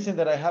cognizant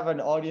that I have an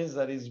audience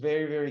that is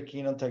very, very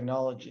keen on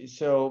technology.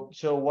 So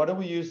why don't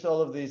we use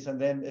all of this and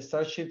then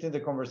start shifting the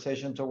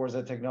conversation towards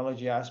the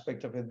technology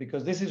aspect of it,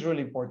 because this is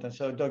really important.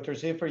 So Dr.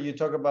 Ziffer, you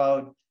talk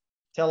about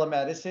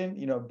telemedicine,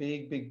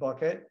 big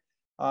bucket.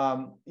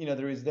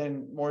 There is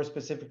then more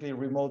specifically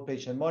remote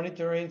patient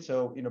monitoring.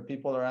 So,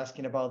 people are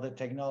asking about the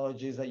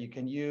technologies that you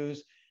can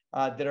use.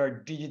 There are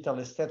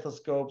digital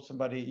stethoscopes,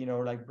 somebody,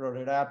 like brought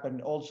it up,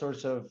 and all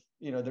sorts of,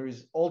 there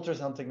is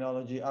ultrasound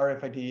technology,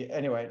 RFID,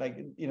 anyway,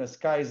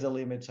 sky's the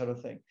limit sort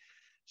of thing.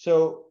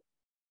 So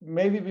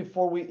maybe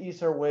before we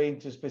ease our way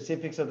into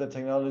specifics of the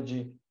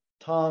technology,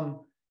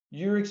 Tom,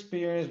 your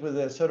experience with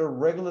the sort of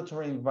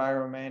regulatory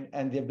environment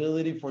and the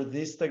ability for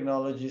these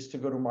technologies to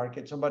go to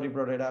market. Somebody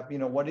brought it up,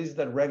 what is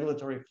the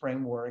regulatory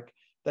framework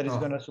that is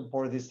going to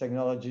support these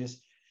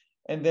technologies?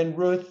 And then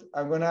Ruth,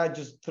 I'm going to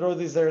just throw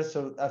this there.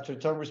 So after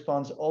Tom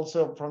responds,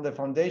 also from the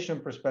foundation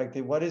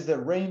perspective, what is the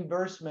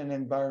reimbursement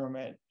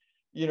environment,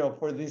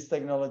 for these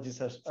technologies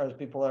as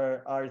people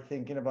are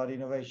thinking about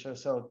innovation?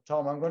 So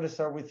Tom, I'm going to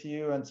start with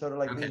you and sort of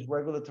like this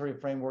regulatory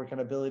framework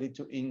and ability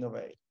to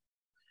innovate.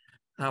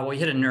 Well, you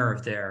hit a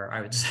nerve there, I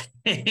would say,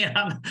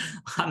 on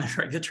the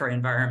regulatory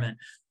environment.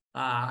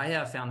 I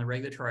have found the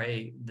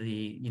regulatory,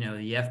 the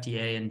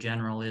FDA in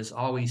general is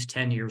always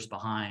 10 years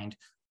behind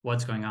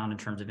what's going on in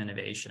terms of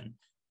innovation.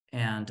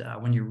 And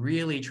when you're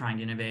really trying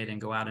to innovate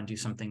and go out and do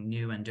something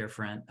new and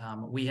different,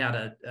 we had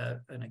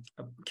a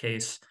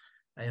case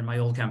in my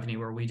old company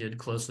where we did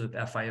closed loop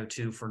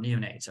FiO2 for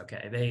neonates.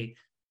 Okay, they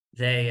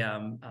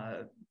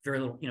very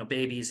little,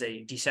 babies,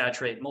 they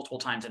desaturate multiple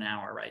times an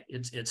hour, right?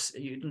 It's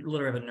you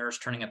literally have a nurse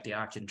turning up the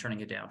oxygen, turning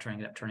it down,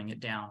 turning it up, turning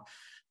it down.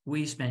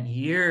 We spent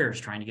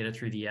years trying to get it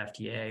through the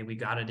FDA. We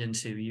got it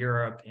into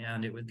Europe,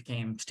 and it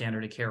became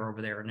standard of care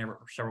over there in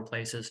several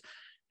places,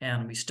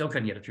 and we still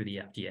couldn't get it through the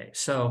FDA.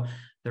 So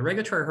the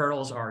regulatory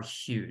hurdles are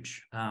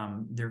huge.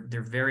 They're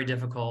very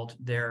difficult.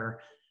 They're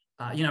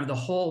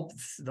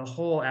the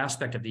whole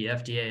aspect of the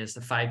FDA is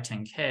the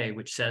 510K,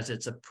 which says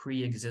it's a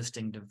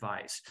pre-existing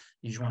device.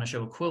 You just want to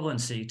show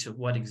equivalency to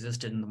what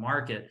existed in the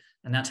market,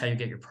 and that's how you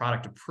get your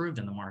product approved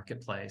in the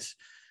marketplace.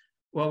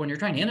 Well, when you're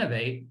trying to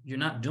innovate, you're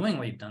not doing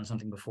what you've done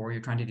something before.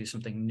 You're trying to do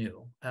something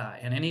new.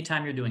 And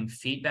anytime you're doing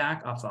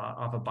feedback off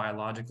a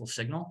biological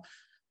signal,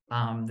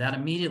 that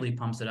immediately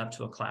pumps it up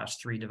to a class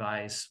 3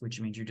 device, which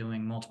means you're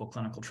doing multiple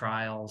clinical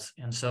trials.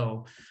 And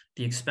so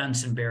the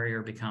expense and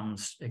barrier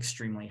becomes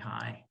extremely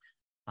high.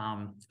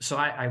 So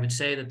I would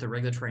say that the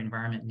regulatory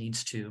environment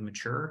needs to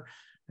mature.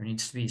 There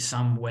needs to be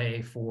some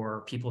way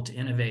for people to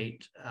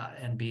innovate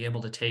and be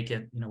able to take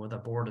it, with a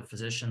board of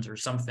physicians or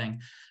something.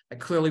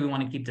 Clearly, we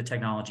want to keep the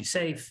technology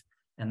safe,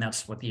 and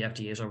that's what the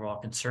FDA's overall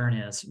concern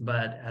is.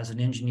 But as an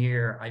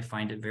engineer, I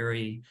find it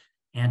very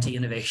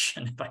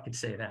anti-innovation, if I could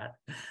say that.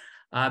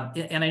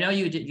 And I know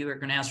you were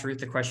going to ask Ruth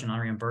the question on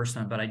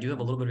reimbursement, but I do have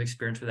a little bit of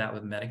experience with that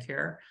with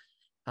Medicare.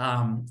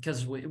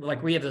 Because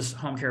we have this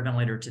home care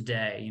ventilator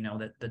today,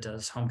 that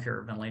does home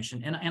care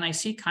ventilation. And I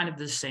see kind of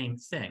the same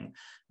thing.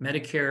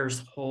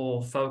 Medicare's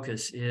whole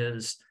focus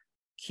is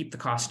keep the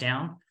cost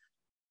down.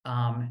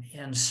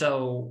 And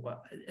so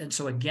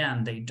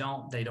again, they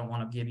don't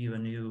want to give you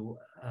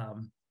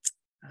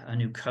a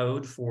new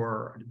code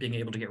for being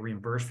able to get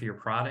reimbursed for your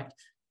product.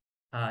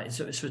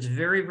 So it's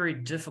very, very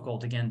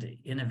difficult, again, to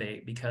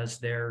innovate because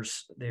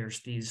there's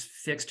these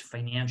fixed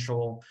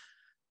financial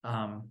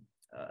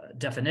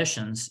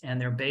definitions, and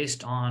they're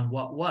based on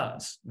what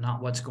was, not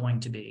what's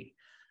going to be.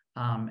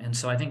 And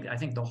so I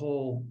think the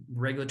whole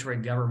regulatory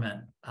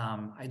government,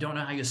 I don't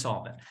know how you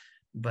solve it,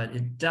 but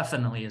it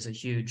definitely is a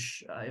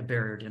huge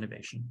barrier to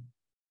innovation.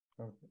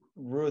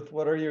 Ruth,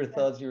 what are your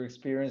thoughts, your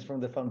experience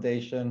from the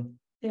foundation?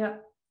 Yeah.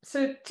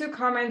 So 2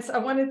 comments. I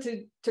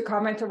wanted to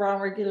comment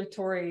around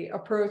regulatory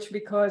approach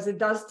because it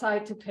does tie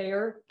to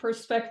payer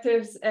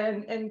perspectives.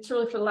 And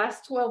truly for the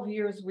last 12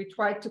 years, we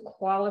tried to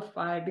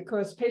qualify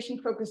because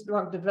patient-focused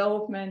drug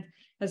development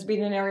has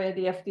been an area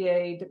the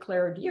FDA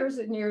declared years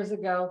and years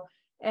ago.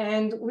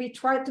 And we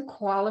tried to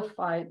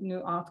qualify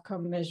new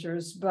outcome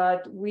measures,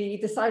 but we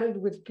decided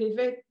with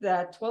Pivot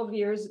that 12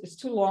 years is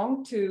too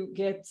long to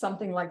get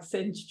something like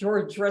St.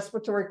 George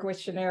Respiratory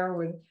Questionnaire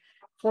with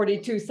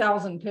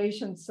 42,000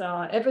 patients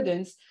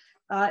evidence.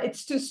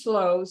 It's too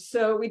slow.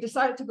 So we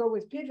decided to go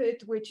with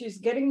Pivot, which is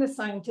getting the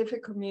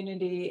scientific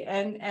community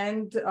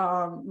and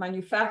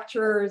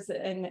manufacturers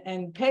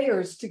and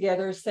payers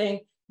together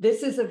saying,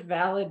 this is a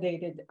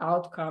validated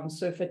outcome.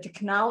 So if a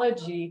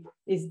technology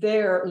is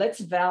there,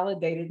 let's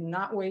validate it,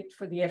 not wait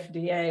for the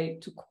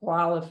FDA to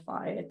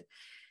qualify it.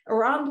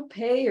 Around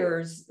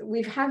payers,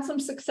 we've had some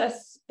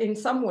success in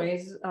some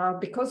ways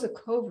because of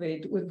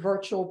COVID with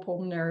virtual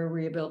pulmonary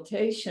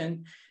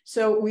rehabilitation.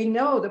 So we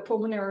know that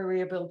pulmonary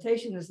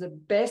rehabilitation is the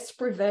best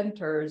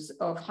preventers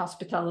of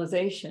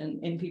hospitalization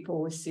in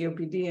people with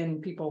COPD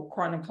and people with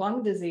chronic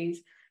lung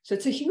disease. So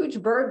it's a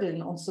huge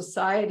burden on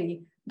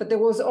society, but there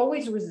was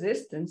always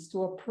resistance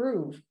to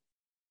approve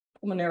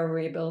pulmonary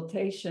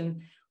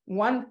rehabilitation.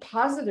 One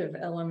positive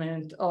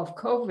element of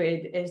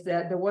COVID is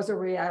that there was a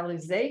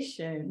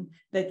realization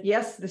that,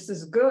 yes, this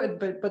is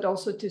good, but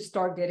also to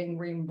start getting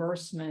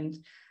reimbursement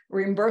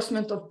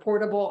of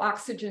portable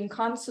oxygen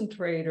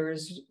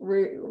concentrators,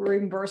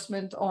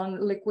 reimbursement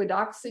on liquid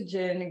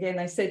oxygen. Again,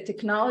 I said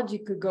technology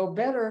could go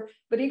better,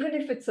 but even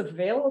if it's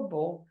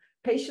available,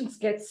 patients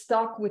get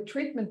stuck with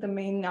treatment that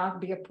may not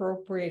be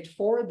appropriate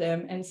for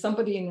them. And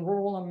somebody in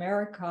rural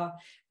America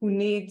who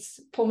needs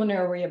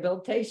pulmonary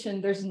rehabilitation,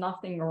 there's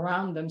nothing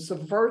around them. So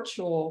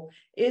virtual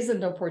is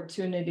an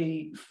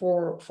opportunity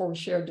for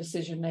shared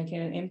decision-making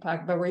and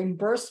impact, but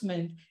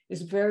reimbursement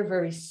is very,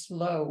 very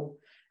slow,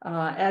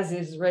 as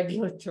is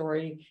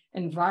regulatory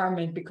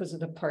environment because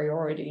of the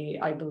priority,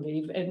 I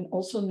believe, and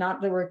also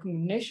not the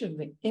recognition of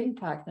the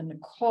impact and the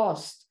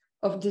cost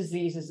of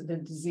disease as the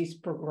disease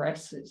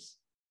progresses.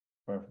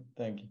 Perfect.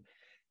 Thank you.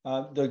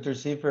 Dr.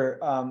 Seifer,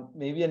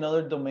 maybe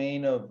another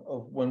domain of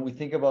when we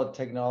think about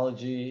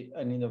technology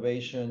and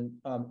innovation,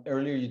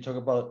 earlier you talked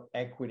about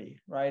equity,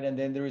 right? And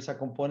then there is a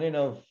component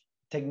of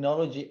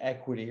technology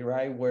equity,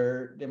 right?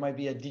 Where there might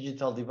be a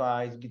digital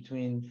device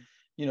between,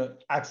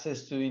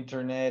 access to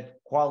internet,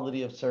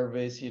 quality of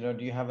service, do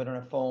you have it on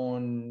a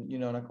phone,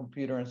 on a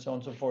computer and so on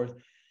and so forth.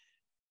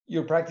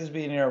 Your practice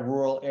being in a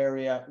rural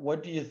area,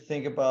 what do you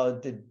think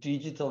about the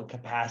digital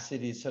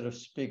capacity, so to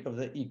speak, of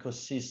the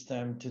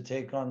ecosystem to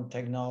take on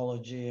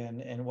technology,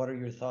 and what are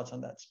your thoughts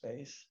on that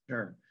space?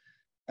 Sure.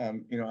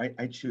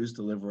 I choose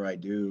to live where I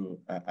do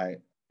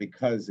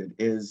because it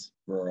is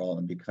rural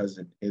and because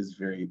it is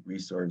very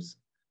resource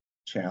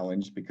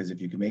challenged, because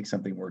if you can make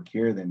something work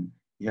here, then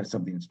you have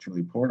something that's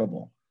truly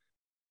portable.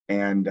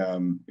 And,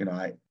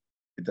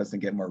 it doesn't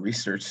get more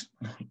resource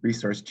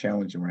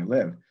challenging where I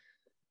live.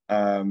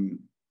 And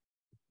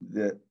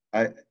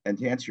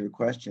to answer your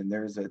question,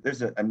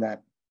 I'm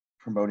not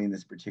promoting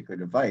this particular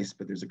device,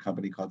 but there's a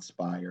company called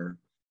Spire.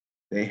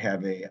 They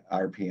have a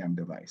RPM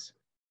device.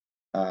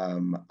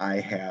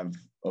 I have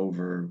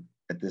over,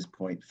 at this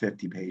point,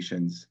 50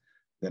 patients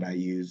that I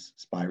use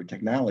Spire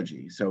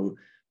technology. So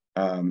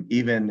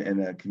even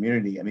in a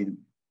community,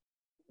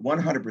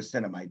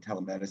 100% of my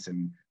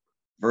telemedicine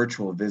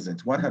virtual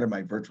visits, 100 of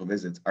my virtual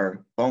visits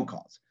are phone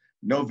calls,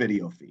 no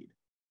video feed,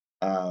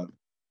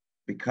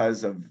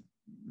 because of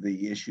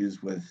the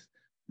issues with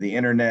the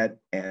internet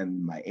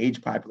and my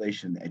age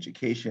population,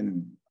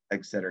 education,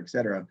 et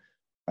cetera,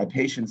 my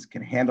patients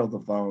can handle the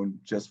phone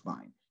just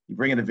fine. You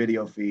bring in a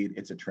video feed,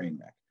 it's a train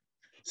wreck.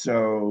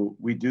 So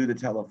we do the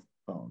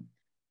telephone,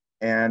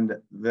 and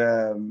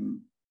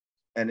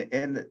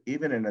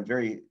even in a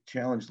very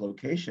challenged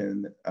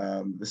location,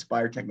 the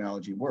Spire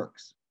technology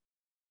works.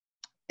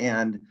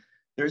 And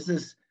there's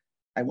this,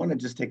 I want to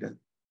just take a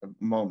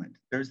moment.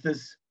 There's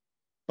this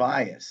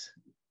bias,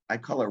 I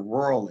call it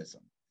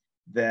ruralism,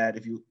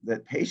 that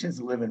patients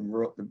that live in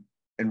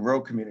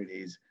rural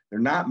communities, they're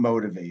not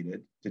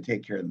motivated to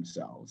take care of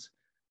themselves.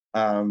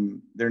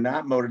 They're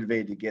not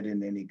motivated to get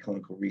in any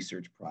clinical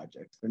research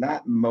projects. They're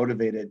not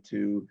motivated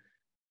to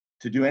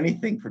do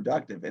anything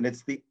productive. And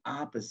it's the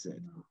opposite.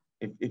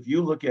 If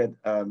you look at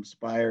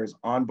Spire's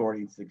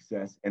onboarding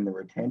success and the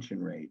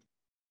retention rate,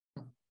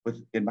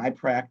 in my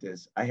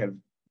practice, I have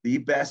the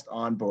best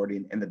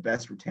onboarding and the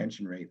best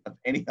retention rate of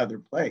any other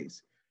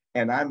place.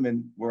 And I'm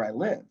in where I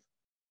live.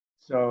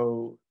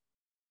 So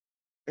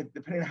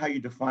depending on how you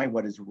define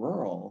what is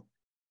rural,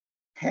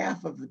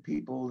 half of the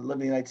people who live in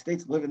the United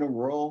States live in a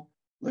rural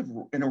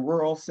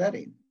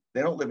setting.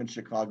 They don't live in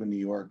Chicago, New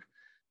York,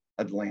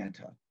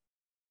 Atlanta.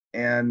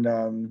 And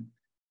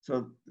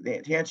so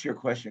to answer your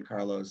question,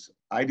 Carlos,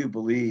 I do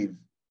believe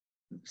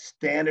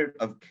standard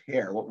of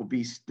care, what will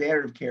be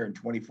standard of care in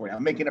 2040,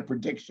 I'm making a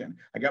prediction.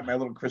 I got my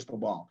little crystal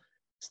ball.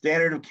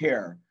 Standard of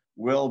care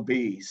will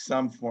be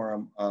some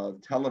form of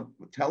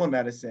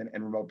telemedicine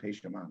and remote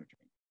patient monitoring.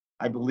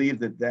 I believe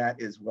that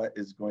is what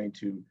is going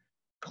to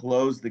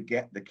close the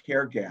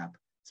care gap,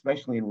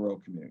 especially in rural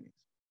communities.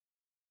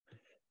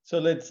 So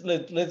let's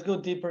go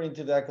deeper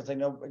into that, because I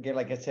know, again,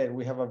 like I said,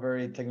 we have a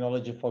very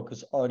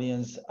technology-focused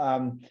audience.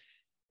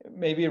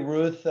 Maybe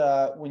Ruth,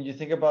 when you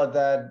think about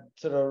that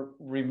sort of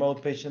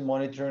remote patient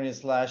monitoring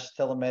 /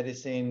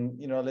 telemedicine,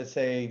 let's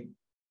say,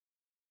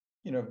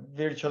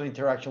 virtual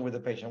interaction with the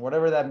patient,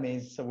 whatever that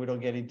means, so we don't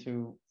get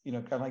into,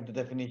 kind of like the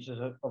definitions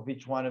of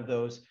each one of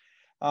those.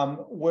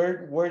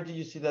 Where do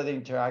you see that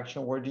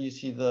interaction? Where do you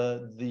see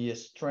the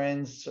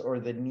strengths or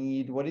the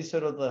need? What is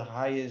sort of the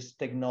highest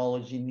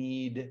technology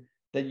need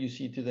that you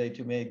see today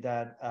to make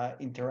that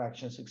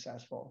interaction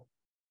successful?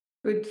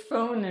 Good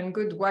phone and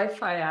good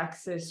Wi-Fi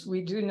access.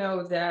 We do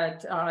know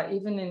that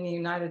even in the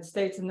United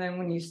States, and then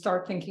when you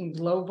start thinking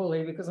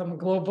globally, because I'm a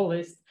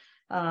globalist,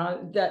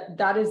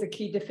 that is a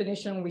key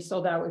definition. We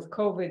saw that with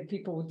COVID,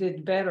 people who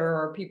did better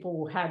or people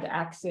who had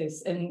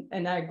access.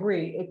 And I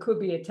agree, it could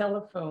be a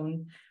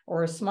telephone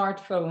or a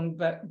smartphone,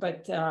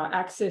 but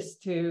access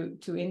to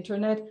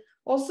internet.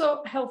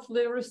 Also, health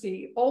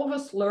literacy, all of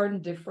us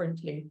learn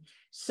differently.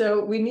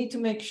 So we need to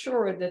make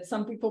sure that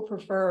some people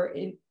prefer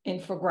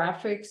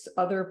infographics,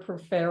 others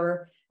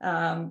prefer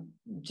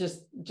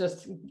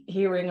just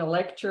hearing a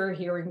lecture,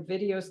 hearing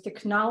videos.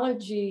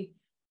 Technology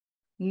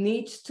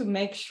needs to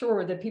make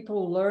sure that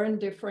people learn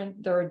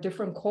different. There are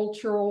different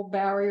cultural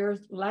barriers.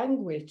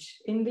 Language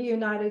in the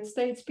United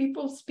States,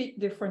 people speak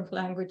different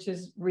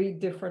languages, read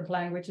different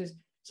languages.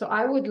 So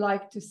I would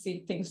like to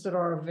see things that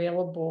are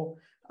available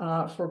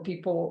for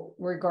people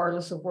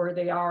regardless of where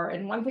they are.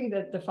 And one thing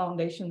that the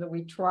foundation that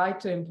we try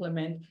to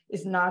implement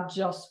is not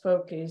just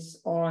focus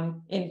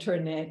on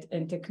internet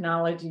and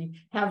technology,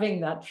 having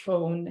that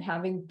phone,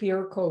 having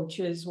peer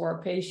coaches who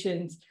are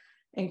patients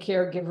and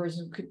caregivers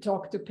who could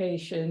talk to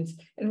patients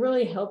and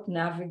really help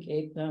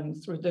navigate them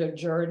through their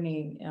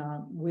journey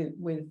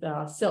with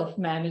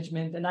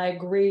self-management. And I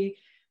agree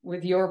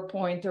with your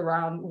point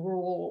around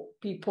rural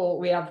people.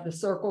 We have the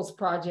Circles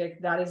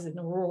Project that is in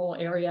a rural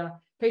area.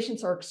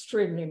 Patients are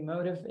extremely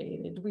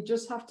motivated. We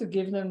just have to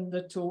give them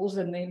the tools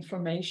and the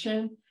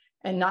information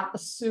and not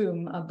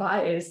assume a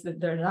bias that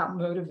they're not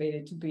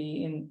motivated to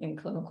be in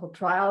clinical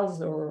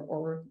trials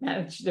or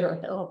manage their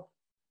health.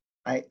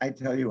 I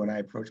tell you, when I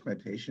approach my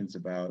patients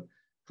about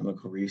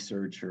clinical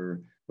research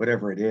or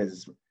whatever it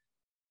is,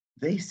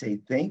 they say,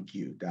 "Thank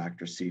you,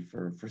 Dr. C,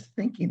 for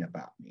thinking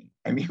about me."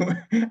 I mean,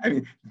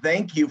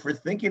 thank you for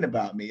thinking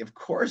about me. Of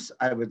course,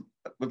 I would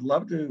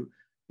love to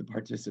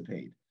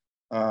participate.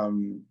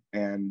 So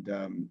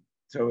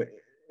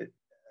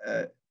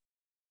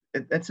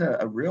that's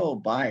a real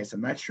bias.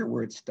 I'm not sure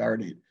where it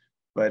started,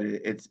 but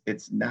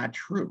it's not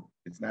true.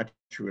 It's not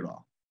true at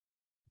all.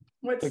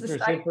 What's the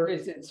site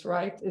visits,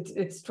 right?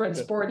 It's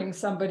transporting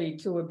somebody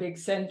to a big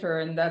center,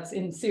 and that's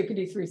in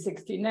COPD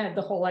 360 Net.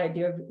 The whole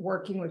idea of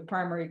working with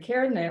primary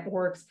care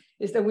networks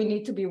is that we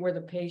need to be where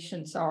the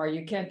patients are.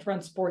 You can't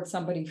transport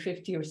somebody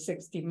 50 or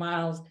 60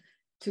 miles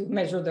to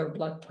measure their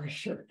blood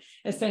pressure,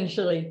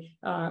 essentially.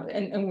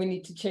 And we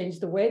need to change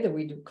the way that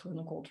we do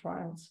clinical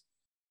trials.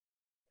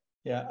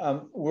 Yeah,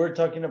 we're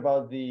talking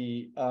about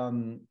the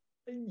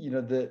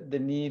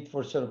need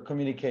for sort of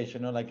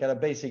communication, like at a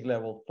basic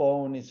level,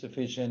 phone is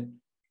sufficient.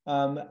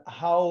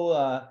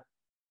 How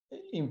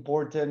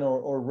important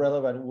or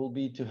relevant will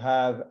be to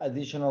have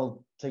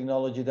additional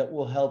technology that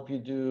will help you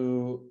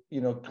do,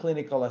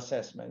 clinical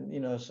assessment,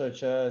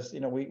 such as,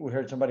 we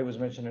heard somebody was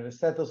mentioning the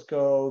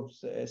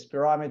stethoscopes,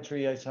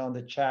 spirometry, I saw in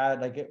the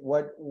chat, like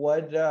what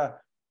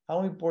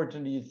How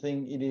important do you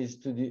think it is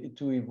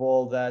to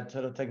evolve that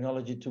sort of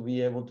technology to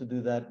be able to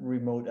do that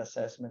remote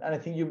assessment? And I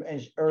think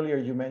earlier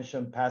you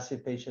mentioned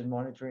passive patient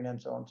monitoring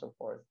and so on and so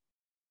forth.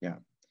 Yeah.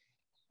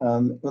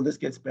 Well, this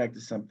gets back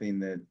to something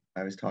that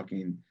I was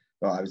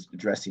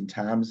addressing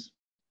Tom's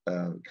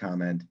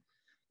comment.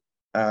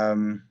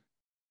 The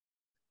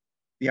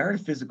art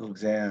of physical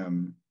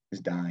exam is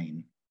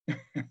dying.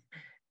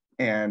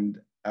 And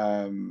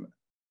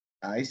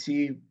I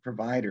see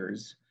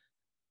providers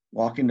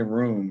walk into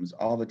rooms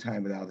all the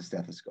time without a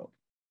stethoscope.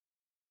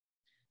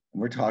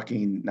 And we're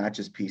talking not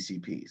just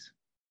PCPs,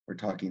 we're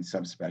talking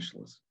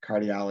subspecialists,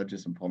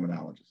 cardiologists and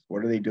pulmonologists.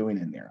 What are they doing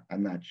in there?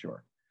 I'm not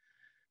sure.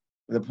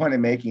 But the point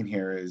I'm making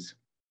here is,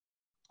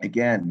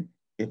 again,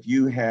 if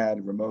you had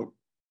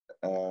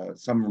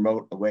some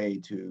remote way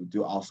to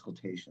do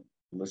auscultation,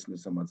 to listen to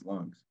someone's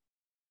lungs,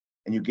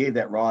 and you gave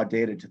that raw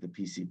data to the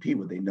PCP,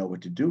 would they know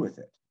what to do with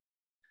it?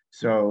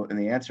 So, and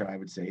the answer I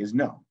would say is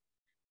no.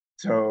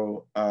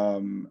 So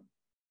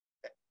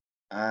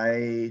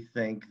I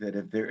think that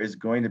if there is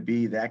going to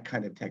be that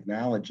kind of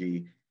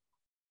technology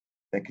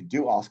that could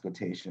do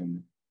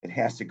auscultation, it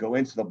has to go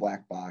into the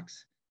black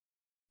box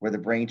where the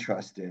brain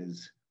trust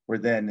is, where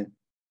then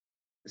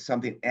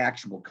something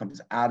actionable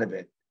comes out of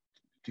it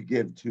to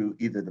give to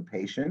either the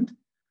patient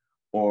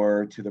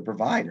or to the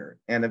provider.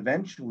 And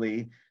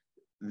eventually,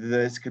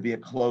 this could be a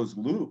closed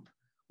loop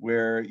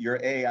where your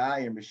AI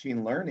and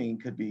machine learning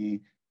could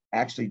be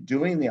actually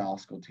doing the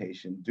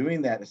auscultation,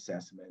 doing that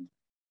assessment,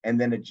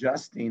 and then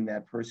adjusting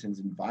that person's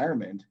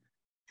environment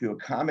to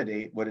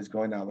accommodate what is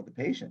going on with the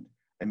patient.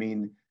 I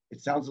mean,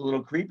 it sounds a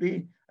little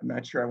creepy. I'm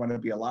not sure I want to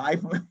be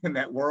alive in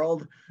that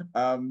world,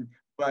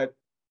 but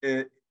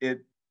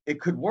it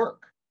could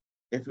work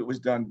if it was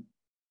done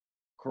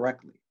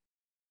correctly.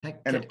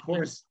 And of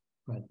course,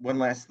 one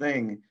last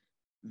thing,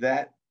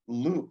 that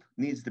loop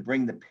needs to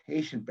bring the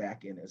patient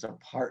back in as a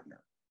partner.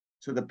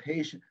 So the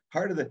patient,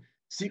 part of the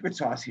secret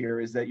sauce here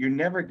is that you're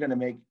never going to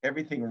make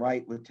everything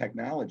right with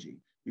technology.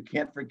 You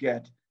can't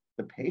forget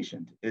the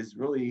patient is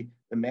really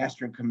the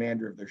master and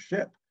commander of their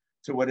ship.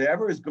 So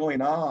whatever is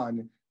going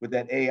on with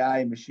that AI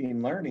and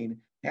machine learning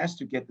has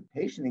to get the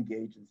patient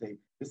engaged and say,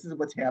 this is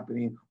what's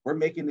happening. We're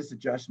making this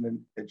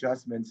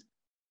adjustments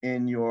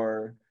in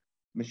your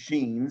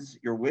machines,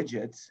 your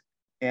widgets,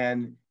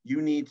 and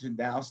you need to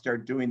now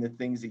start doing the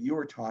things that you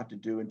were taught to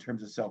do in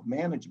terms of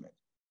self-management.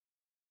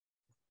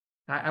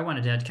 I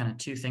wanted to add kind of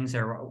two things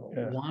there.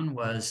 Yeah. One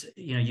was,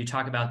 you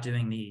talk about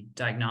doing the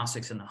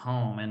diagnostics in the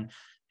home,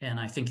 and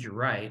I think you're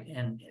right.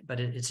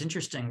 But it's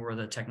interesting where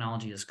the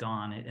technology has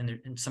gone.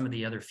 In some of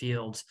the other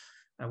fields,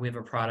 we have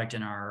a product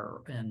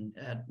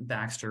at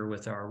Baxter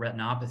with our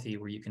retinopathy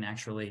where you can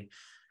actually,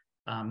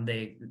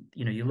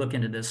 you look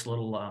into this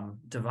little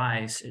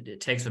device. It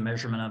takes a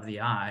measurement of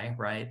the eye,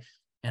 right?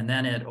 And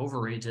then it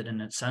overreads it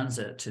and it sends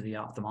it to the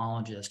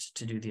ophthalmologist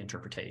to do the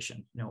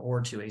interpretation,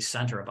 or to a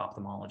center of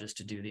ophthalmologists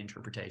to do the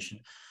interpretation.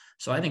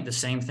 So I think the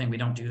same thing, we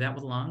don't do that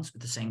with lungs, but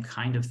the same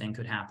kind of thing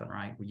could happen,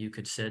 right? Where you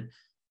could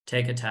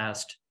take a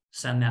test,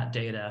 send that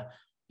data,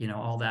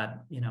 all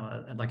that,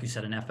 like you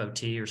said, an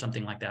FOT or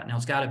something like that. Now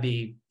it's got to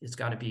be,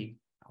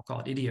 I'll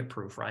call it idiot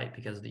proof, right?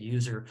 Because the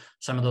user,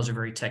 some of those are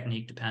very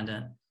technique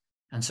dependent.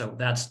 And so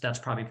that's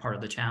probably part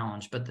of the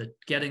challenge, but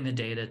getting the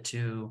data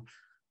to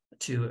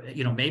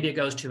maybe it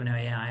goes to an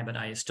AI, but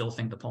I still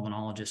think the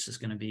pulmonologist is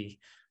going to be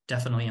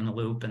definitely in the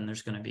loop, and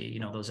there's going to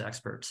be, those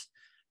experts.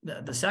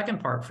 The second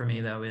part for me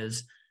though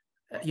is,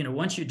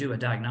 once you do a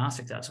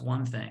diagnostic, that's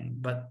one thing,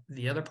 but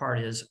the other part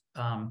is,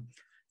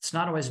 it's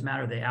not always a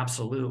matter of the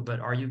absolute, but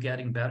are you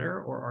getting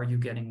better or are you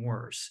getting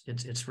worse?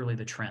 It's really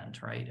the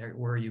trend, right?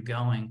 Where are you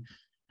going?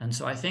 And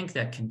so I think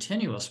that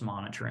continuous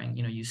monitoring,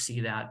 you see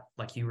that,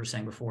 like you were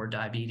saying before,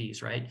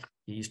 diabetes, right?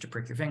 You used to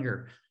prick your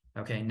finger.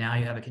 Okay, now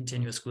you have a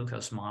continuous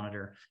glucose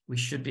monitor. We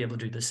should be able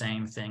to do the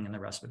same thing in the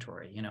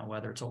respiratory,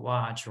 whether it's a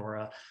watch or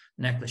a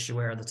necklace you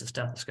wear that's a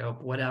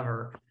stethoscope,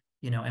 whatever,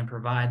 and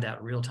provide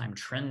that real-time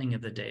trending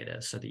of the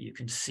data so that you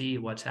can see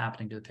what's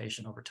happening to the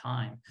patient over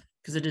time.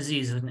 Because the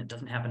disease, it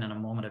doesn't happen in a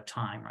moment of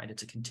time, right?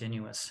 It's a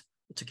continuous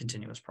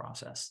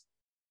process.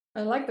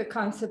 I like the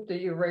concept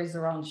that you raised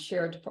around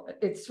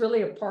it's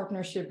really a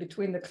partnership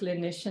between the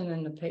clinician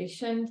and the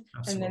patient.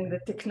 Absolutely. And then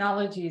the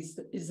technology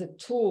is a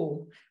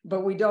tool,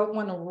 but we don't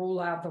want to rule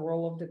out the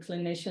role of the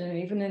clinician. And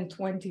even in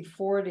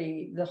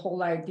 2040, the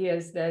whole idea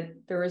is that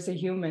there is a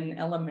human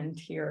element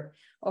here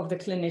of the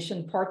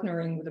clinician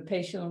partnering with the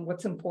patient on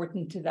what's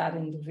important to that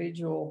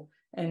individual,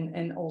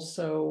 and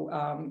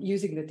also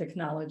using the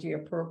technology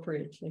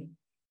appropriately.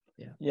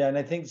 Yeah, and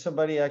I think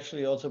somebody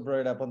actually also brought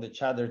it up on the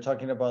chat. They're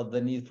talking about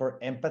the need for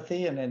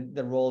empathy and then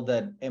the role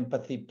that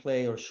empathy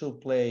play or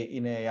should play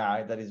in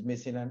AI that is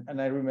missing. And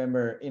I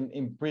remember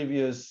in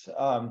previous,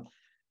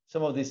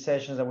 some of these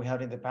sessions that we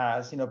had in the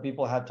past,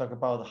 people had talked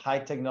about high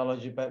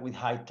technology, but with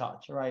high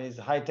touch, right? It's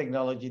high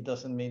technology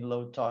doesn't mean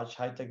low touch.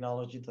 High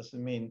technology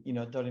doesn't mean,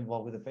 don't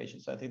involve with the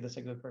patient. So I think that's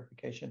a good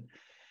clarification.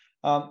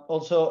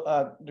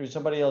 Also, there's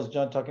somebody else,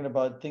 John, talking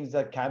about things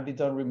that can be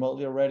done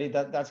remotely already.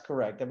 That's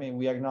correct. I mean,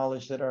 we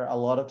acknowledge that there are a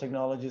lot of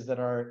technologies that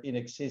are in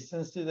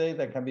existence today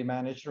that can be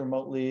managed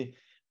remotely,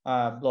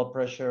 blood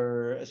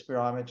pressure,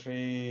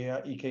 spirometry,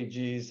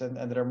 EKGs,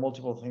 and there are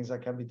multiple things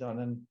that can be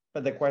done.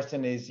 But the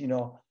question is,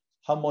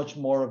 how much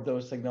more of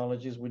those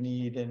technologies we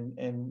need,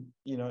 and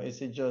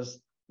is it just,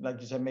 like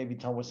you said, maybe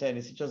Tom was saying,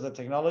 is it just the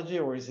technology,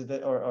 or is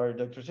it or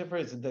Dr. Schiffer,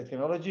 is it the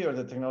technology or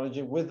the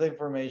technology with the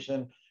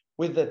information,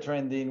 with the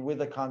trending, with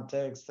the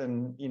context,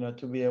 and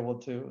to be able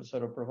to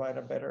sort of provide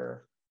a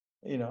better,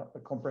 a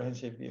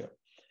comprehensive view.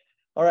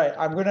 All right,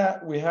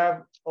 we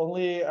have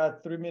only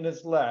 3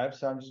 minutes left,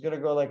 so I'm just gonna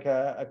go like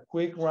a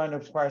quick round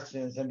of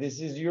questions, and this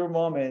is your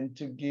moment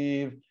to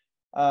give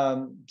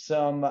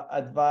some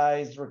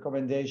advice,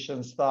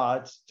 recommendations,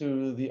 thoughts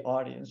to the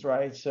audience,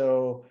 right?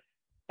 So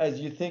as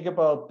you think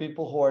about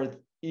people who are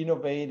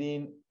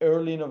innovating,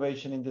 early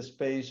innovation in the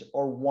space,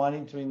 or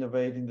wanting to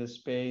innovate in the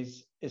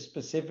space,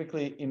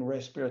 specifically in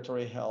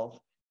respiratory health,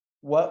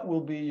 what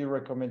will be your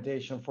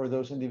recommendation for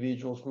those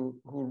individuals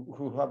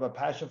who have a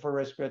passion for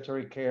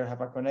respiratory care,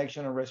 have a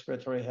connection on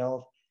respiratory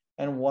health,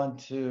 and want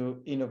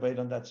to innovate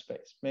on that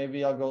space?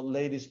 Maybe I'll go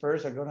ladies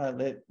first. I'm gonna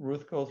let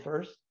Ruth go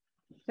first.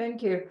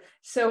 Thank you.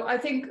 So I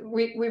think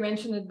we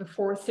mentioned it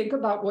before. Think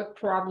about what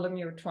problem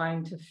you're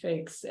trying to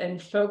fix and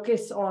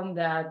focus on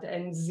that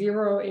and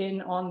zero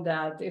in on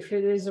that. If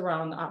it is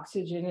around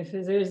oxygen, if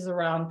it is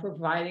around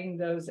providing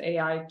those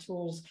AI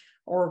tools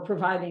or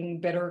providing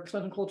better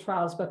clinical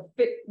trials, but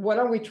what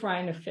are we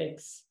trying to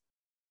fix?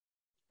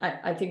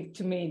 I think,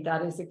 to me,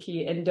 that is the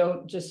key. And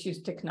don't just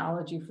use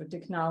technology for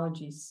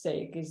technology's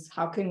sake. Is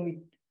how can we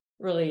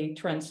really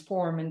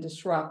transform and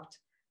disrupt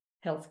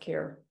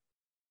healthcare?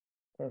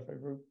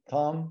 Perfect.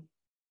 Tom?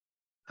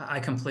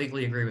 I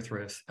completely agree with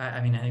Ruth.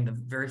 I mean, I think the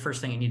very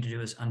first thing you need to do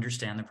is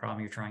understand the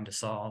problem you're trying to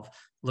solve.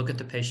 Look at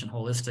the patient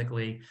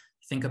holistically.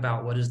 Think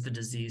about what is the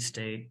disease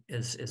state.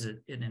 It's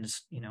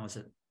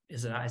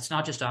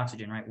not just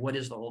oxygen, right? What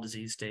is the whole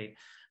disease state?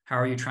 How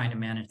are you trying to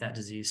manage that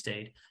disease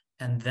state?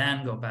 And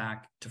then go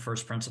back to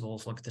first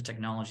principles. Look at the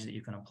technology that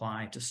you can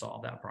apply to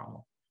solve that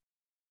problem.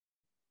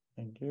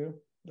 Thank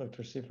you.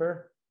 Dr.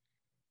 Schiffer?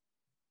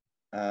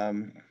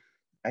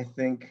 I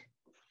think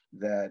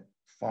that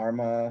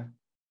pharma,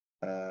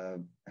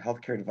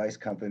 healthcare device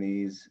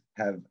companies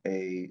have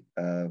a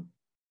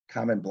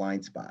common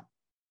blind spot,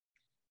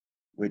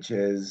 which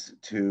is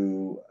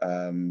to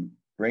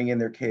bring in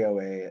their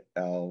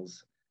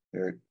KOLs,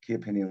 their key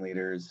opinion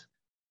leaders,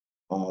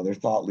 their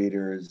thought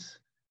leaders,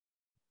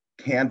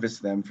 canvass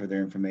them for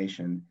their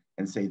information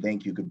and say,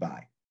 thank you,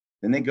 goodbye.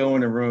 Then they go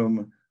in a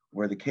room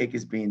where the cake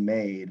is being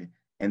made,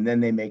 and then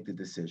they make the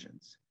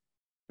decisions.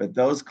 But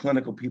those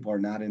clinical people are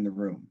not in the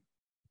room.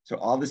 So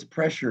all this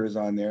pressure is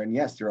on there. And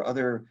yes, there are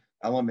other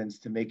elements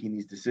to making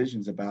these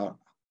decisions about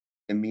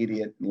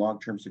immediate and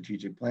long-term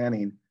strategic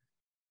planning.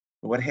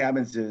 But what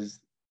happens is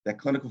that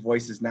clinical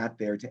voice is not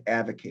there to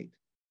advocate.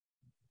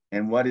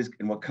 And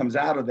what comes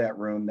out of that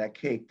room, that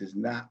cake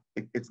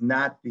it's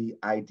not the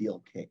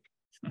ideal cake.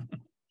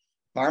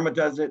 Pharma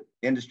does it,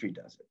 industry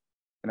does it.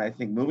 And I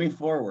think moving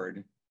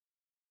forward,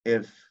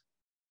 if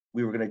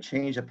we were going to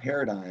change a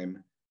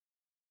paradigm,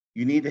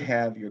 you need to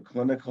have your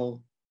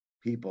clinical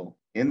people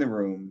in the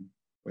room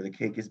where the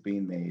cake is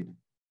being made.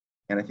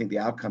 And I think the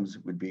outcomes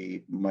would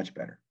be much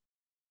better.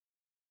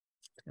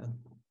 Yeah.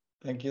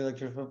 Thank you,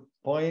 Dr. For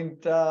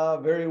point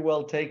very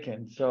well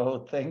taken.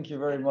 So thank you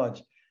very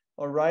much.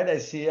 All right, I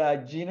see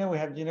Gina. We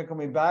have Gina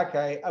coming back.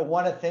 I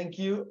want to thank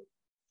you.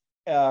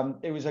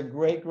 It was a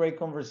great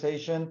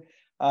conversation.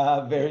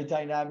 Very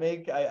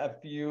dynamic. A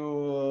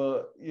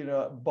few,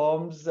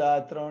 bombs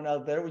thrown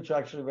out there, which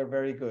actually were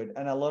very good,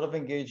 and a lot of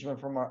engagement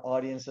from our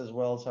audience as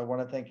well. So I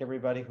want to thank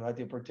everybody who had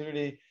the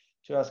opportunity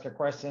to ask a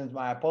question.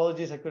 My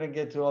apologies, I couldn't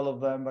get to all of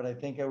them, but I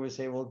think I was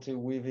able to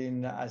weave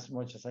in as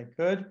much as I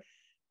could.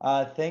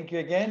 Thank you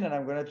again, and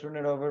I'm going to turn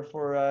it over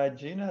for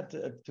Gina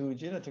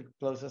to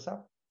close us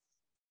up.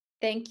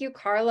 Thank you,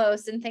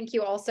 Carlos. And thank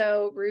you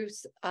also,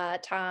 Ruth,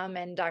 Tom,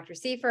 and Dr.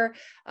 Schiffer.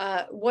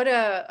 What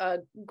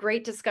a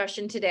great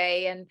discussion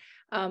today. And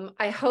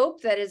I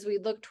hope that as we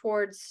look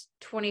towards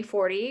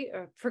 2040,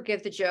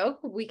 forgive the joke,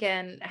 we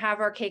can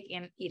have our cake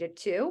and eat it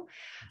too.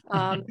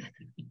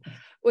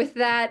 With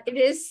that, it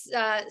is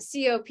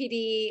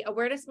COPD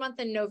Awareness Month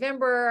in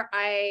November.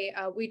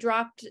 We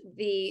dropped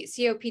the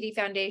COPD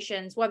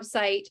Foundation's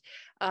website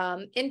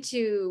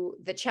into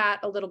the chat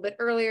a little bit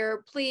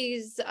earlier.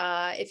 Please,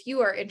 if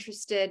you are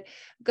interested,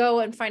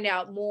 go and find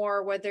out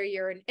more, whether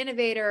you're an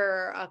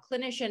innovator, a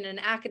clinician, an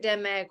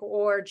academic,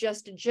 or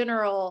just a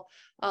general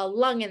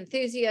lung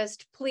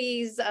enthusiast.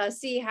 Please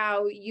see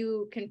how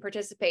you can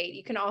participate.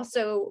 You can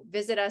also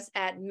visit us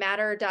at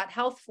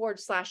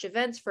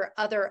matter.health/events for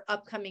other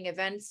upcoming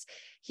events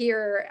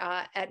here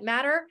at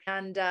Matter,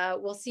 and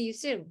we'll see you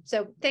soon.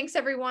 So thanks,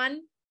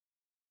 everyone.